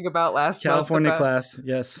talking about last California month. class,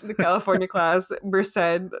 yes. The California class,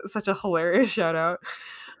 Merced, such a hilarious shout out.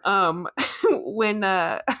 When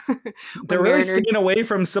they're really staying away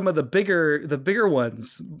from some of the bigger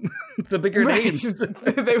ones, the bigger names.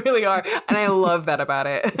 They really are, and I love that about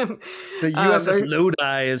it. The USS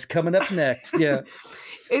Lodi is coming up next. Yeah.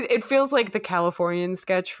 It feels like the Californian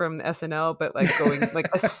sketch from SNL, but like going like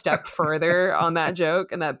a step further on that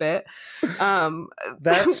joke and that bit.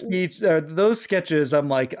 That speech, those sketches, I'm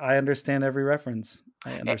like, I understand every reference.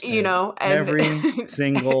 I understand, you know, and every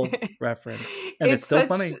single reference, and it's still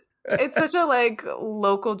funny. It's such a like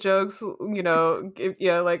local jokes, you know,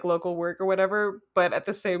 like local work or whatever. But at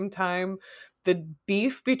the same time, the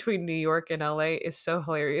beef between New York and LA is so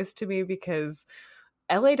hilarious to me because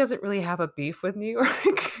LA doesn't really have a beef with New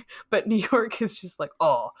York, but New York is just like,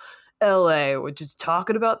 oh, LA, we're just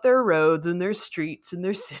talking about their roads and their streets and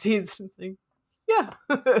their cities. It's like, yeah.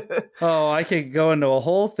 Oh, I could go into a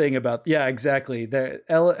whole thing about, yeah, exactly.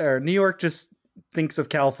 New York just thinks of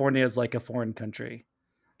California as like a foreign country.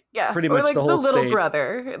 Yeah, pretty much like the whole little state.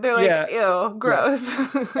 Brother. They're like, ew, gross.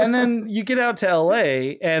 Yes. And then you get out to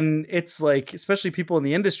LA, and it's like, especially people in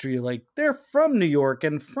the industry, like they're from New York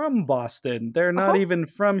and from Boston. They're not even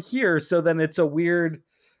from here. So then it's a weird.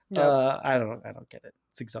 I don't get it.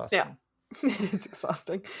 It's exhausting. Yeah. It's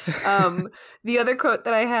exhausting. The other quote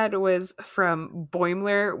that I had was from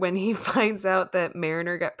Boimler when he finds out that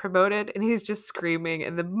Mariner got promoted, and he's just screaming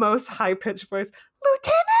in the most high-pitched voice,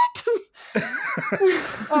 "Lieutenant!"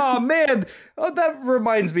 Oh man, that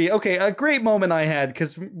reminds me. Okay, a great moment I had,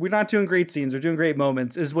 because we're not doing great scenes, we're doing great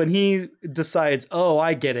moments, is when he decides, oh,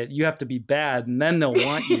 I get it, you have to be bad and then they'll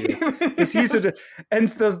want you. Because he's and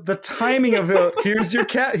the timing of it, here's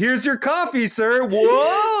your coffee, sir.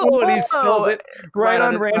 Whoa! And he spills it right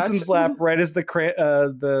on Ransom's lap, right as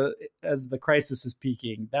the crisis is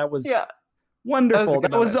peaking. That was wonderful.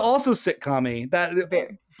 That was also sitcom-y.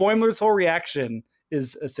 That Boimler's whole reaction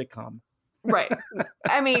is a sitcom. Right.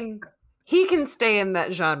 I mean, he can stay in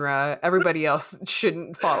that genre. Everybody else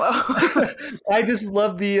shouldn't follow. I just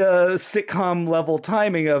love the sitcom level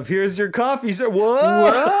timing of here's your coffee, sir.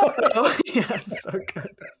 Whoa! Yeah, so good.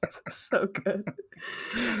 So good.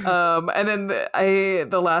 And then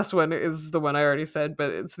the last one is the one I already said, but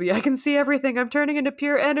it's the I can see everything. I'm turning into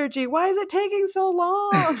pure energy. Why is it taking so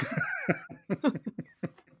long?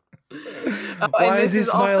 Why is he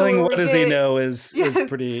smiling? What does he know is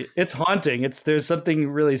pretty, it's haunting. There's something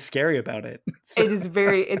really scary about it. So. It's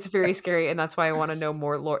very scary, and that's why I want to know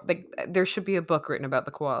more lore. Like there should be a book written about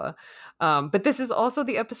the koala. But this is also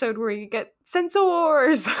the episode where you get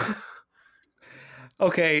sensors.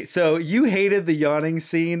 Okay, so you hated the yawning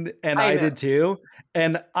scene, and I did too.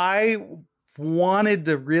 And I wanted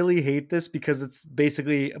to really hate this because it's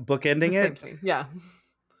basically bookending it. Scene. Yeah.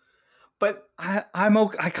 But I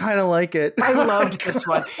kind of like it. I loved this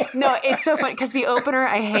one. No, it's so funny because the opener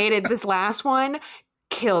I hated. This last one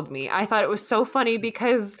killed me. I thought it was so funny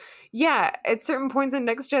because, at certain points in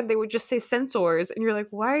Next Gen, they would just say sensors, and you're like,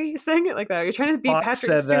 why are you saying it like that? Are you trying to be Patrick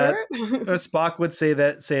Stewart? Spock would say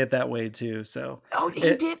it that way too. So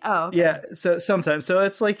he did. Oh, okay. Yeah. So sometimes, so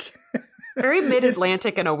it's like Very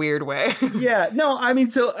mid-Atlantic in a weird way. Yeah, no, I mean,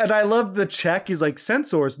 so, and I love the check. He's like,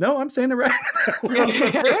 sensors. No, I'm saying it right.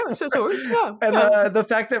 Sensors. Yeah, and the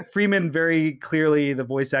fact that Freeman very clearly, the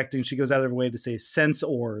voice acting, she goes out of her way to say sense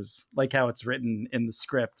ors, like how it's written in the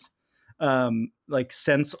script. Like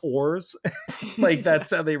sense ors. Like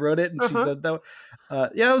that's how they wrote it. And she said that.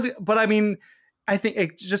 Yeah, it was, but I mean, I think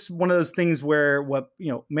it's just one of those things where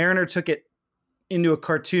Mariner took it into a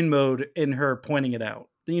cartoon mode in her pointing it out.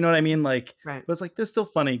 You know what I mean? Like, right. But it's like, they're still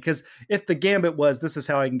funny. Because if the gambit was, this is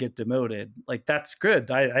how I can get demoted, like, that's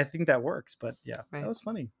good. I think that works. But yeah, That was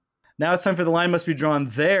funny. Now it's time for the line must be drawn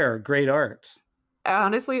there. Great art. I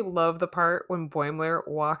honestly love the part when Boimler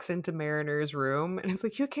walks into Mariner's room and he's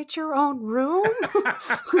like, you get your own room?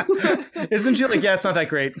 Isn't she like, yeah, it's not that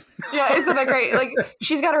great. Yeah, isn't that great? Like,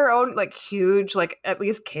 she's got her own, like, huge, like, at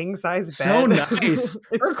least king-size bed. So nice.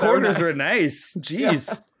 Her quarters were nice.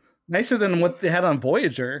 Jeez. Yeah. Nicer than what they had on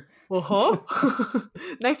Voyager.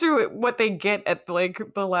 Nicer what they get at, like,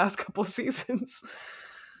 the last couple seasons.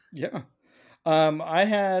 Yeah. I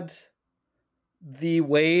had the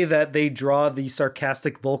way that they draw the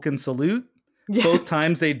sarcastic Vulcan salute. Yes. Both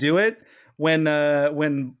times they do it. When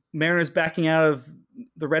Mariner's backing out of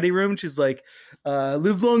the ready room, she's like,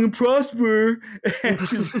 live long and prosper.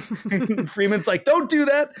 And Freeman's like, don't do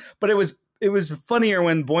that. But it was funnier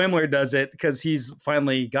when Boimler does it because he's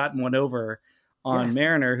finally gotten one over on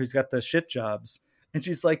Mariner, who's got the shit jobs. And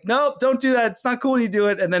she's like, nope, don't do that. It's not cool when you do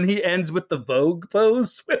it. And then he ends with the Vogue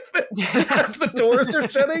pose with it as the doors are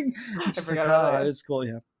shutting. And she's like, it is cool.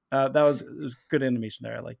 Yeah. It was good animation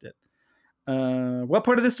there. I liked it. What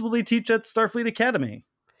part of this will they teach at Starfleet Academy?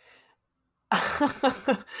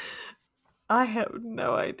 I have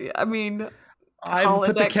no idea. I mean, I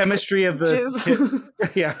put the chemistry of the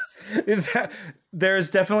yeah. There's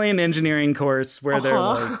definitely an engineering course where they're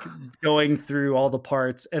like going through all the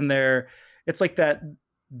parts, and it's like that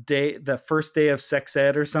day, the first day of sex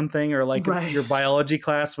ed or something, or like your biology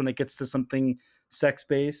class when it gets to something sex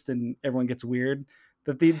based and everyone gets weird.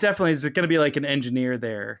 That definitely is going to be like an engineer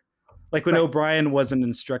there, like when O'Brien was an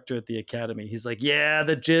instructor at the academy. He's like, yeah,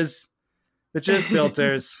 the jizz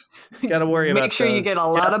filters. Got to worry about. Make sure you get a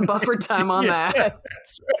lot of buffer time on that.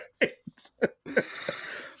 That's right.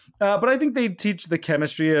 But I think they teach the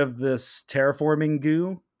chemistry of this terraforming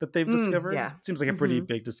goo that they've discovered. Yeah. Seems like a pretty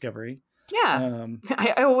big discovery. Yeah.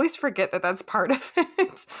 I always forget that that's part of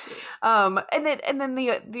it. And then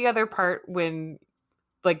the other part, when,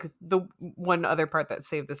 like, the one other part that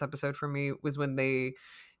saved this episode for me was when they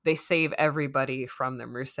save everybody from the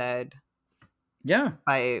Merced. Yeah.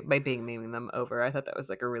 By beaming them over. I thought that was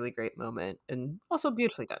like a really great moment and also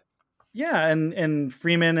beautifully done. Yeah, and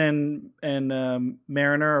Freeman and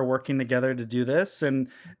Mariner are working together to do this, and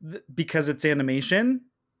because it's animation,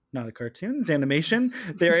 not a cartoon, it's animation.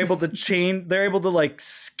 They're able to they're able to like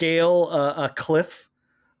scale a cliff,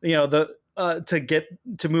 to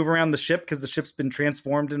move around the ship because the ship's been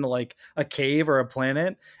transformed into like a cave or a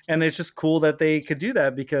planet, and it's just cool that they could do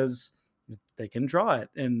that because they can draw it,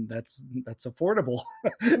 and that's affordable.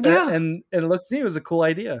 Yeah. and it looks neat. It was a cool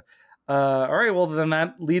idea. All right, well then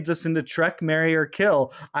that leads us into Trek, Marry or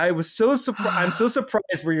Kill. I was so surprised. I'm so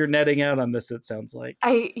surprised where you're netting out on this. It sounds like.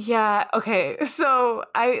 Okay. So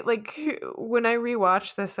I when I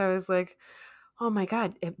rewatched this, I was like, oh my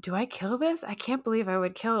God, do I kill this? I can't believe I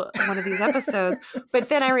would kill one of these episodes. But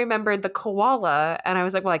then I remembered the koala, and I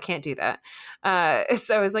was like, well, I can't do that.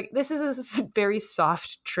 So I was like, this is a very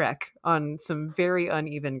soft Trek on some very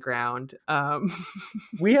uneven ground.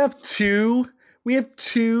 We have two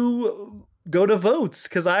go to votes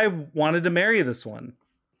because I wanted to marry this one.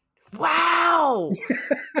 Wow.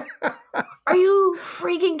 Are you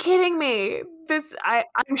freaking kidding me?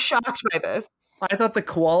 I'm shocked by this. I thought the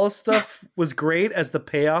koala stuff was great as the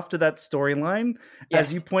payoff to that storyline. Yes.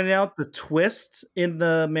 As you pointed out, the twist in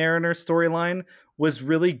the Mariner storyline was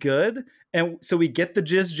really good. And so we get the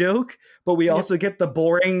jizz joke, but we also get the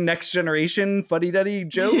boring Next Generation fuddy-duddy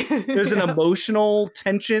joke. There's an emotional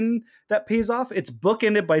tension that pays off. It's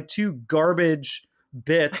bookended by two garbage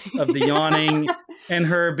bits of the yawning and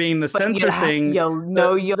her being the censor thing. You'll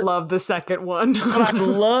love the second one. But I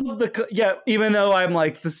love even though I'm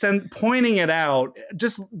like pointing it out,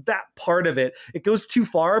 just that part of it goes too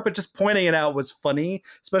far, but just pointing it out was funny,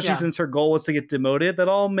 especially since her goal was to get demoted. That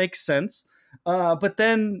all makes sense. But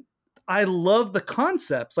then I love the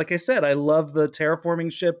concepts. Like I said, I love the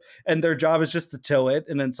terraforming ship, and their job is just to tow it,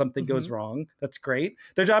 and then something goes wrong. That's great.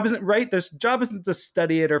 Their job isn't Their job isn't to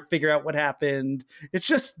study it or figure out what happened. It's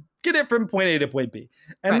just get it from point A to point B.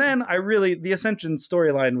 And then the Ascension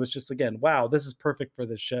storyline was just, again, wow, this is perfect for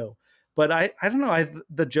this show. But I don't know.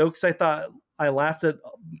 The jokes I thought I laughed at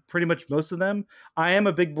pretty much most of them. I am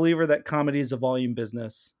a big believer that comedy is a volume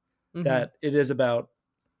business, that it is about,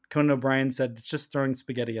 Conan O'Brien said, it's just throwing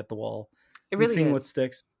spaghetti at the wall It and really seeing is. what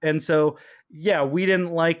sticks. And so, yeah, we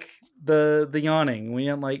didn't like the yawning. We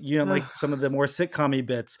didn't like, you didn't like some of the more sitcom-y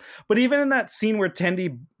bits. But even in that scene where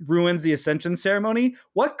Tendi ruins the Ascension ceremony,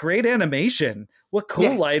 what great animation. What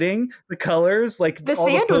cool lighting, the colors, like the all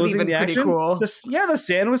sand the posing, was even the pretty action. cool. The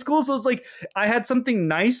sand was cool. So it's like I had something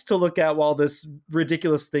nice to look at while this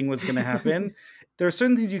ridiculous thing was going to happen. There are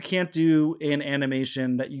certain things you can't do in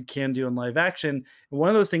animation that you can do in live action. And one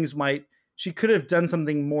of those things she could have done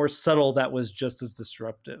something more subtle that was just as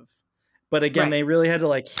disruptive. But again, They really had to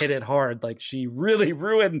like hit it hard. Like she really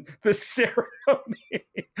ruined the ceremony.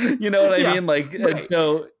 You know what I mean? Like, and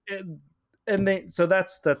so, so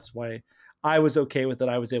that's why I was okay with it.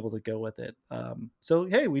 I was able to go with it. So,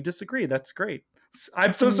 hey, we disagree. That's great.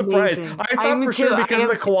 I'm so surprised. I thought for sure because of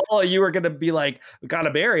the koala, you were going to be like,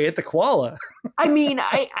 gotta bury it, the koala. I mean,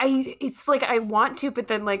 it's like I want to, but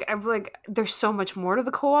then like I'm like, there's so much more to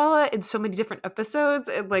the koala in so many different episodes,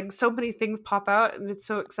 and like so many things pop out, and it's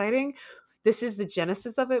so exciting. This is the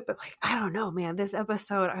genesis of it, but like I don't know, man. This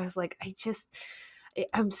episode, I was like,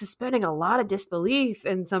 I'm suspending a lot of disbelief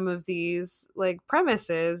in some of these like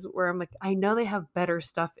premises where I'm like, I know they have better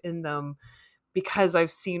stuff in them because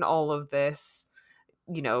I've seen all of this,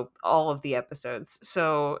 all of the episodes.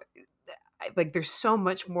 So like there's so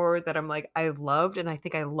much more that I'm like I loved, and I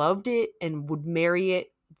think I loved it and would marry it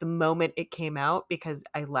the moment it came out because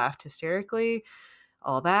I laughed hysterically,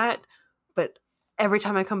 all that. But every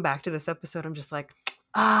time I come back to this episode, I'm just like,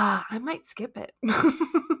 I might skip it.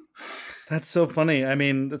 That's so funny. I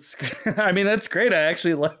mean, that's great. I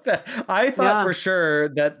actually like that. I thought for sure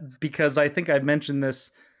that, because I think I mentioned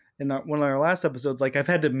this in one of our last episodes, like I've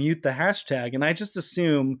had to mute the hashtag, and I just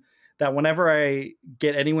assume that whenever I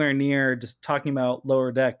get anywhere near just talking about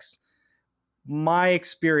Lower Decks, my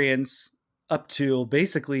experience up to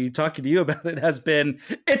basically talking to you about it has been,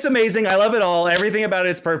 it's amazing. I love it all. Everything about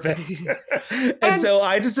it's perfect. and so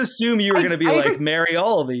I just assume you were going to be like, marry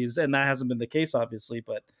all of these. And that hasn't been the case, obviously,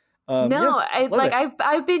 but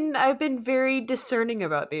I've been very discerning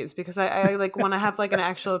about these because I like want to have like an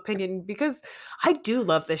actual opinion, because I do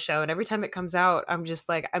love this show, and every time it comes out, I'm just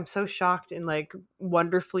like, I'm so shocked and like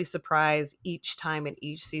wonderfully surprised each time in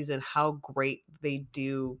each season how great they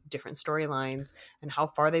do different storylines and how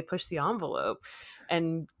far they push the envelope.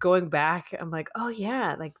 And going back, I'm like, oh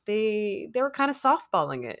yeah, like they were kind of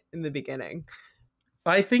softballing it in the beginning.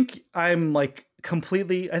 I think I'm like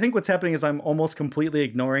I think what's happening is I'm almost completely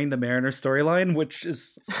ignoring the Mariner storyline, which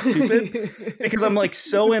is stupid because I'm like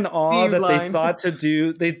so in awe that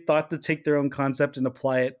they thought to take their own concept and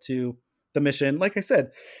apply it to the mission. Like I said.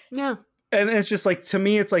 Yeah. And it's just like, to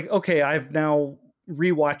me, it's like, okay, I've now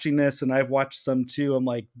rewatching this and I've watched some too. I'm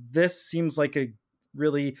like, this seems like a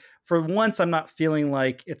really, for once, I'm not feeling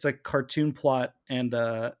like it's a cartoon plot and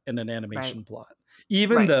an animation plot,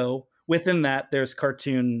 even though within that there's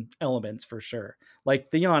cartoon elements for sure.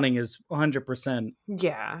 Like the yawning is 100%.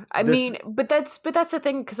 Yeah. I mean, but that's the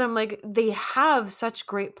thing, because I'm like, they have such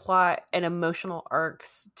great plot and emotional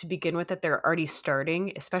arcs to begin with that they're already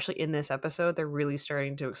starting, especially in this episode. They're really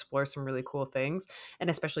starting to explore some really cool things, and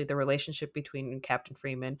especially the relationship between Captain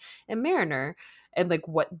Freeman and Mariner and like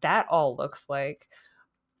what that all looks like.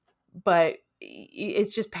 But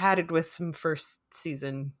it's just padded with some first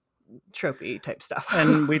season tropey type stuff.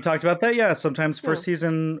 And we talked about that. Yeah. Sometimes first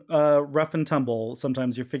season, rough and tumble.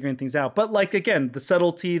 Sometimes you're figuring things out. But like, again, the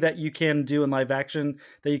subtlety that you can do in live action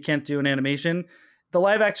that you can't do in animation. The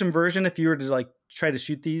live action version, if you were to like try to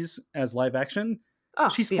shoot these as live action,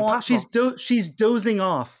 she's dozing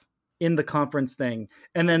off in the conference thing.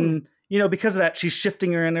 And then, because of that, she's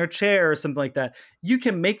shifting her in her chair or something like that. You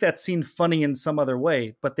can make that scene funny in some other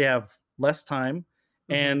way, but they have less time.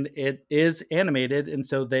 And it is animated. And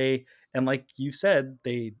so and like you said,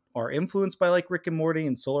 they are influenced by like Rick and Morty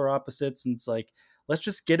and Solar Opposites. And it's like, let's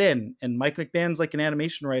just get in. And Mike McMahon's like an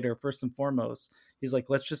animation writer, first and foremost. He's like,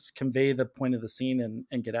 let's just convey the point of the scene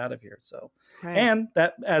and get out of here. So, and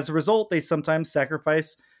that as a result, they sometimes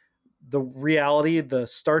sacrifice the reality, the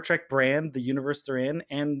Star Trek brand, the universe they're in,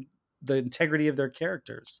 and the integrity of their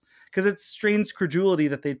characters. Because it strains credulity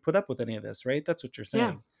that they'd put up with any of this, right? That's what you're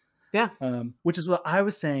saying. Yeah. Which is what I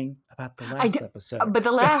was saying about the last episode. But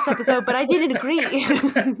last episode, but I didn't agree.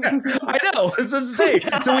 I know. So we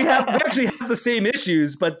actually have the same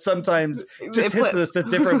issues, but sometimes it just hits us at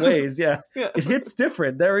different ways. Yeah. It hits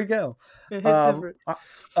different. There we go. It hit different.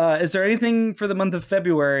 Is there anything for the month of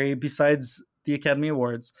February besides the Academy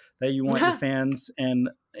Awards that you want your fans and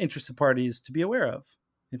interested parties to be aware of?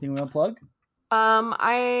 Anything we want to plug?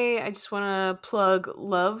 I just want to plug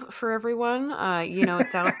love for everyone.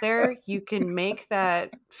 It's out there. You can make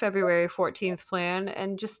that February 14th plan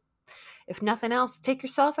and just, if nothing else, take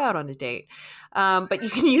yourself out on a date. But you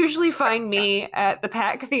can usually find me at the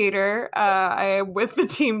Pack Theater. I am with the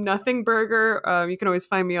team Nothing Burger. You can always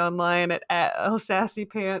find me online at El Sassy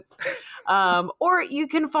Pants. Or you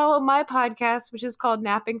can follow my podcast, which is called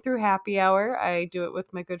Napping Through Happy Hour. I do it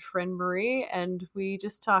with my good friend Marie, and we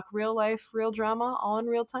just talk real life, real drama, all in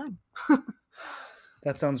real time.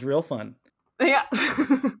 That sounds real fun. Yeah.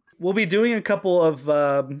 We'll be doing a couple of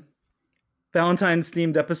Valentine's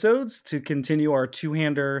themed episodes to continue our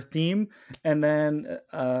two-hander theme. And then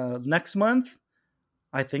next month,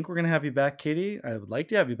 I think we're going to have you back, Katie. I would like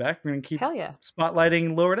to have you back. We're going to keep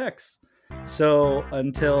spotlighting Lower Decks. So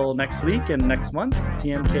until next week and next month,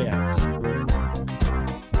 TMK out.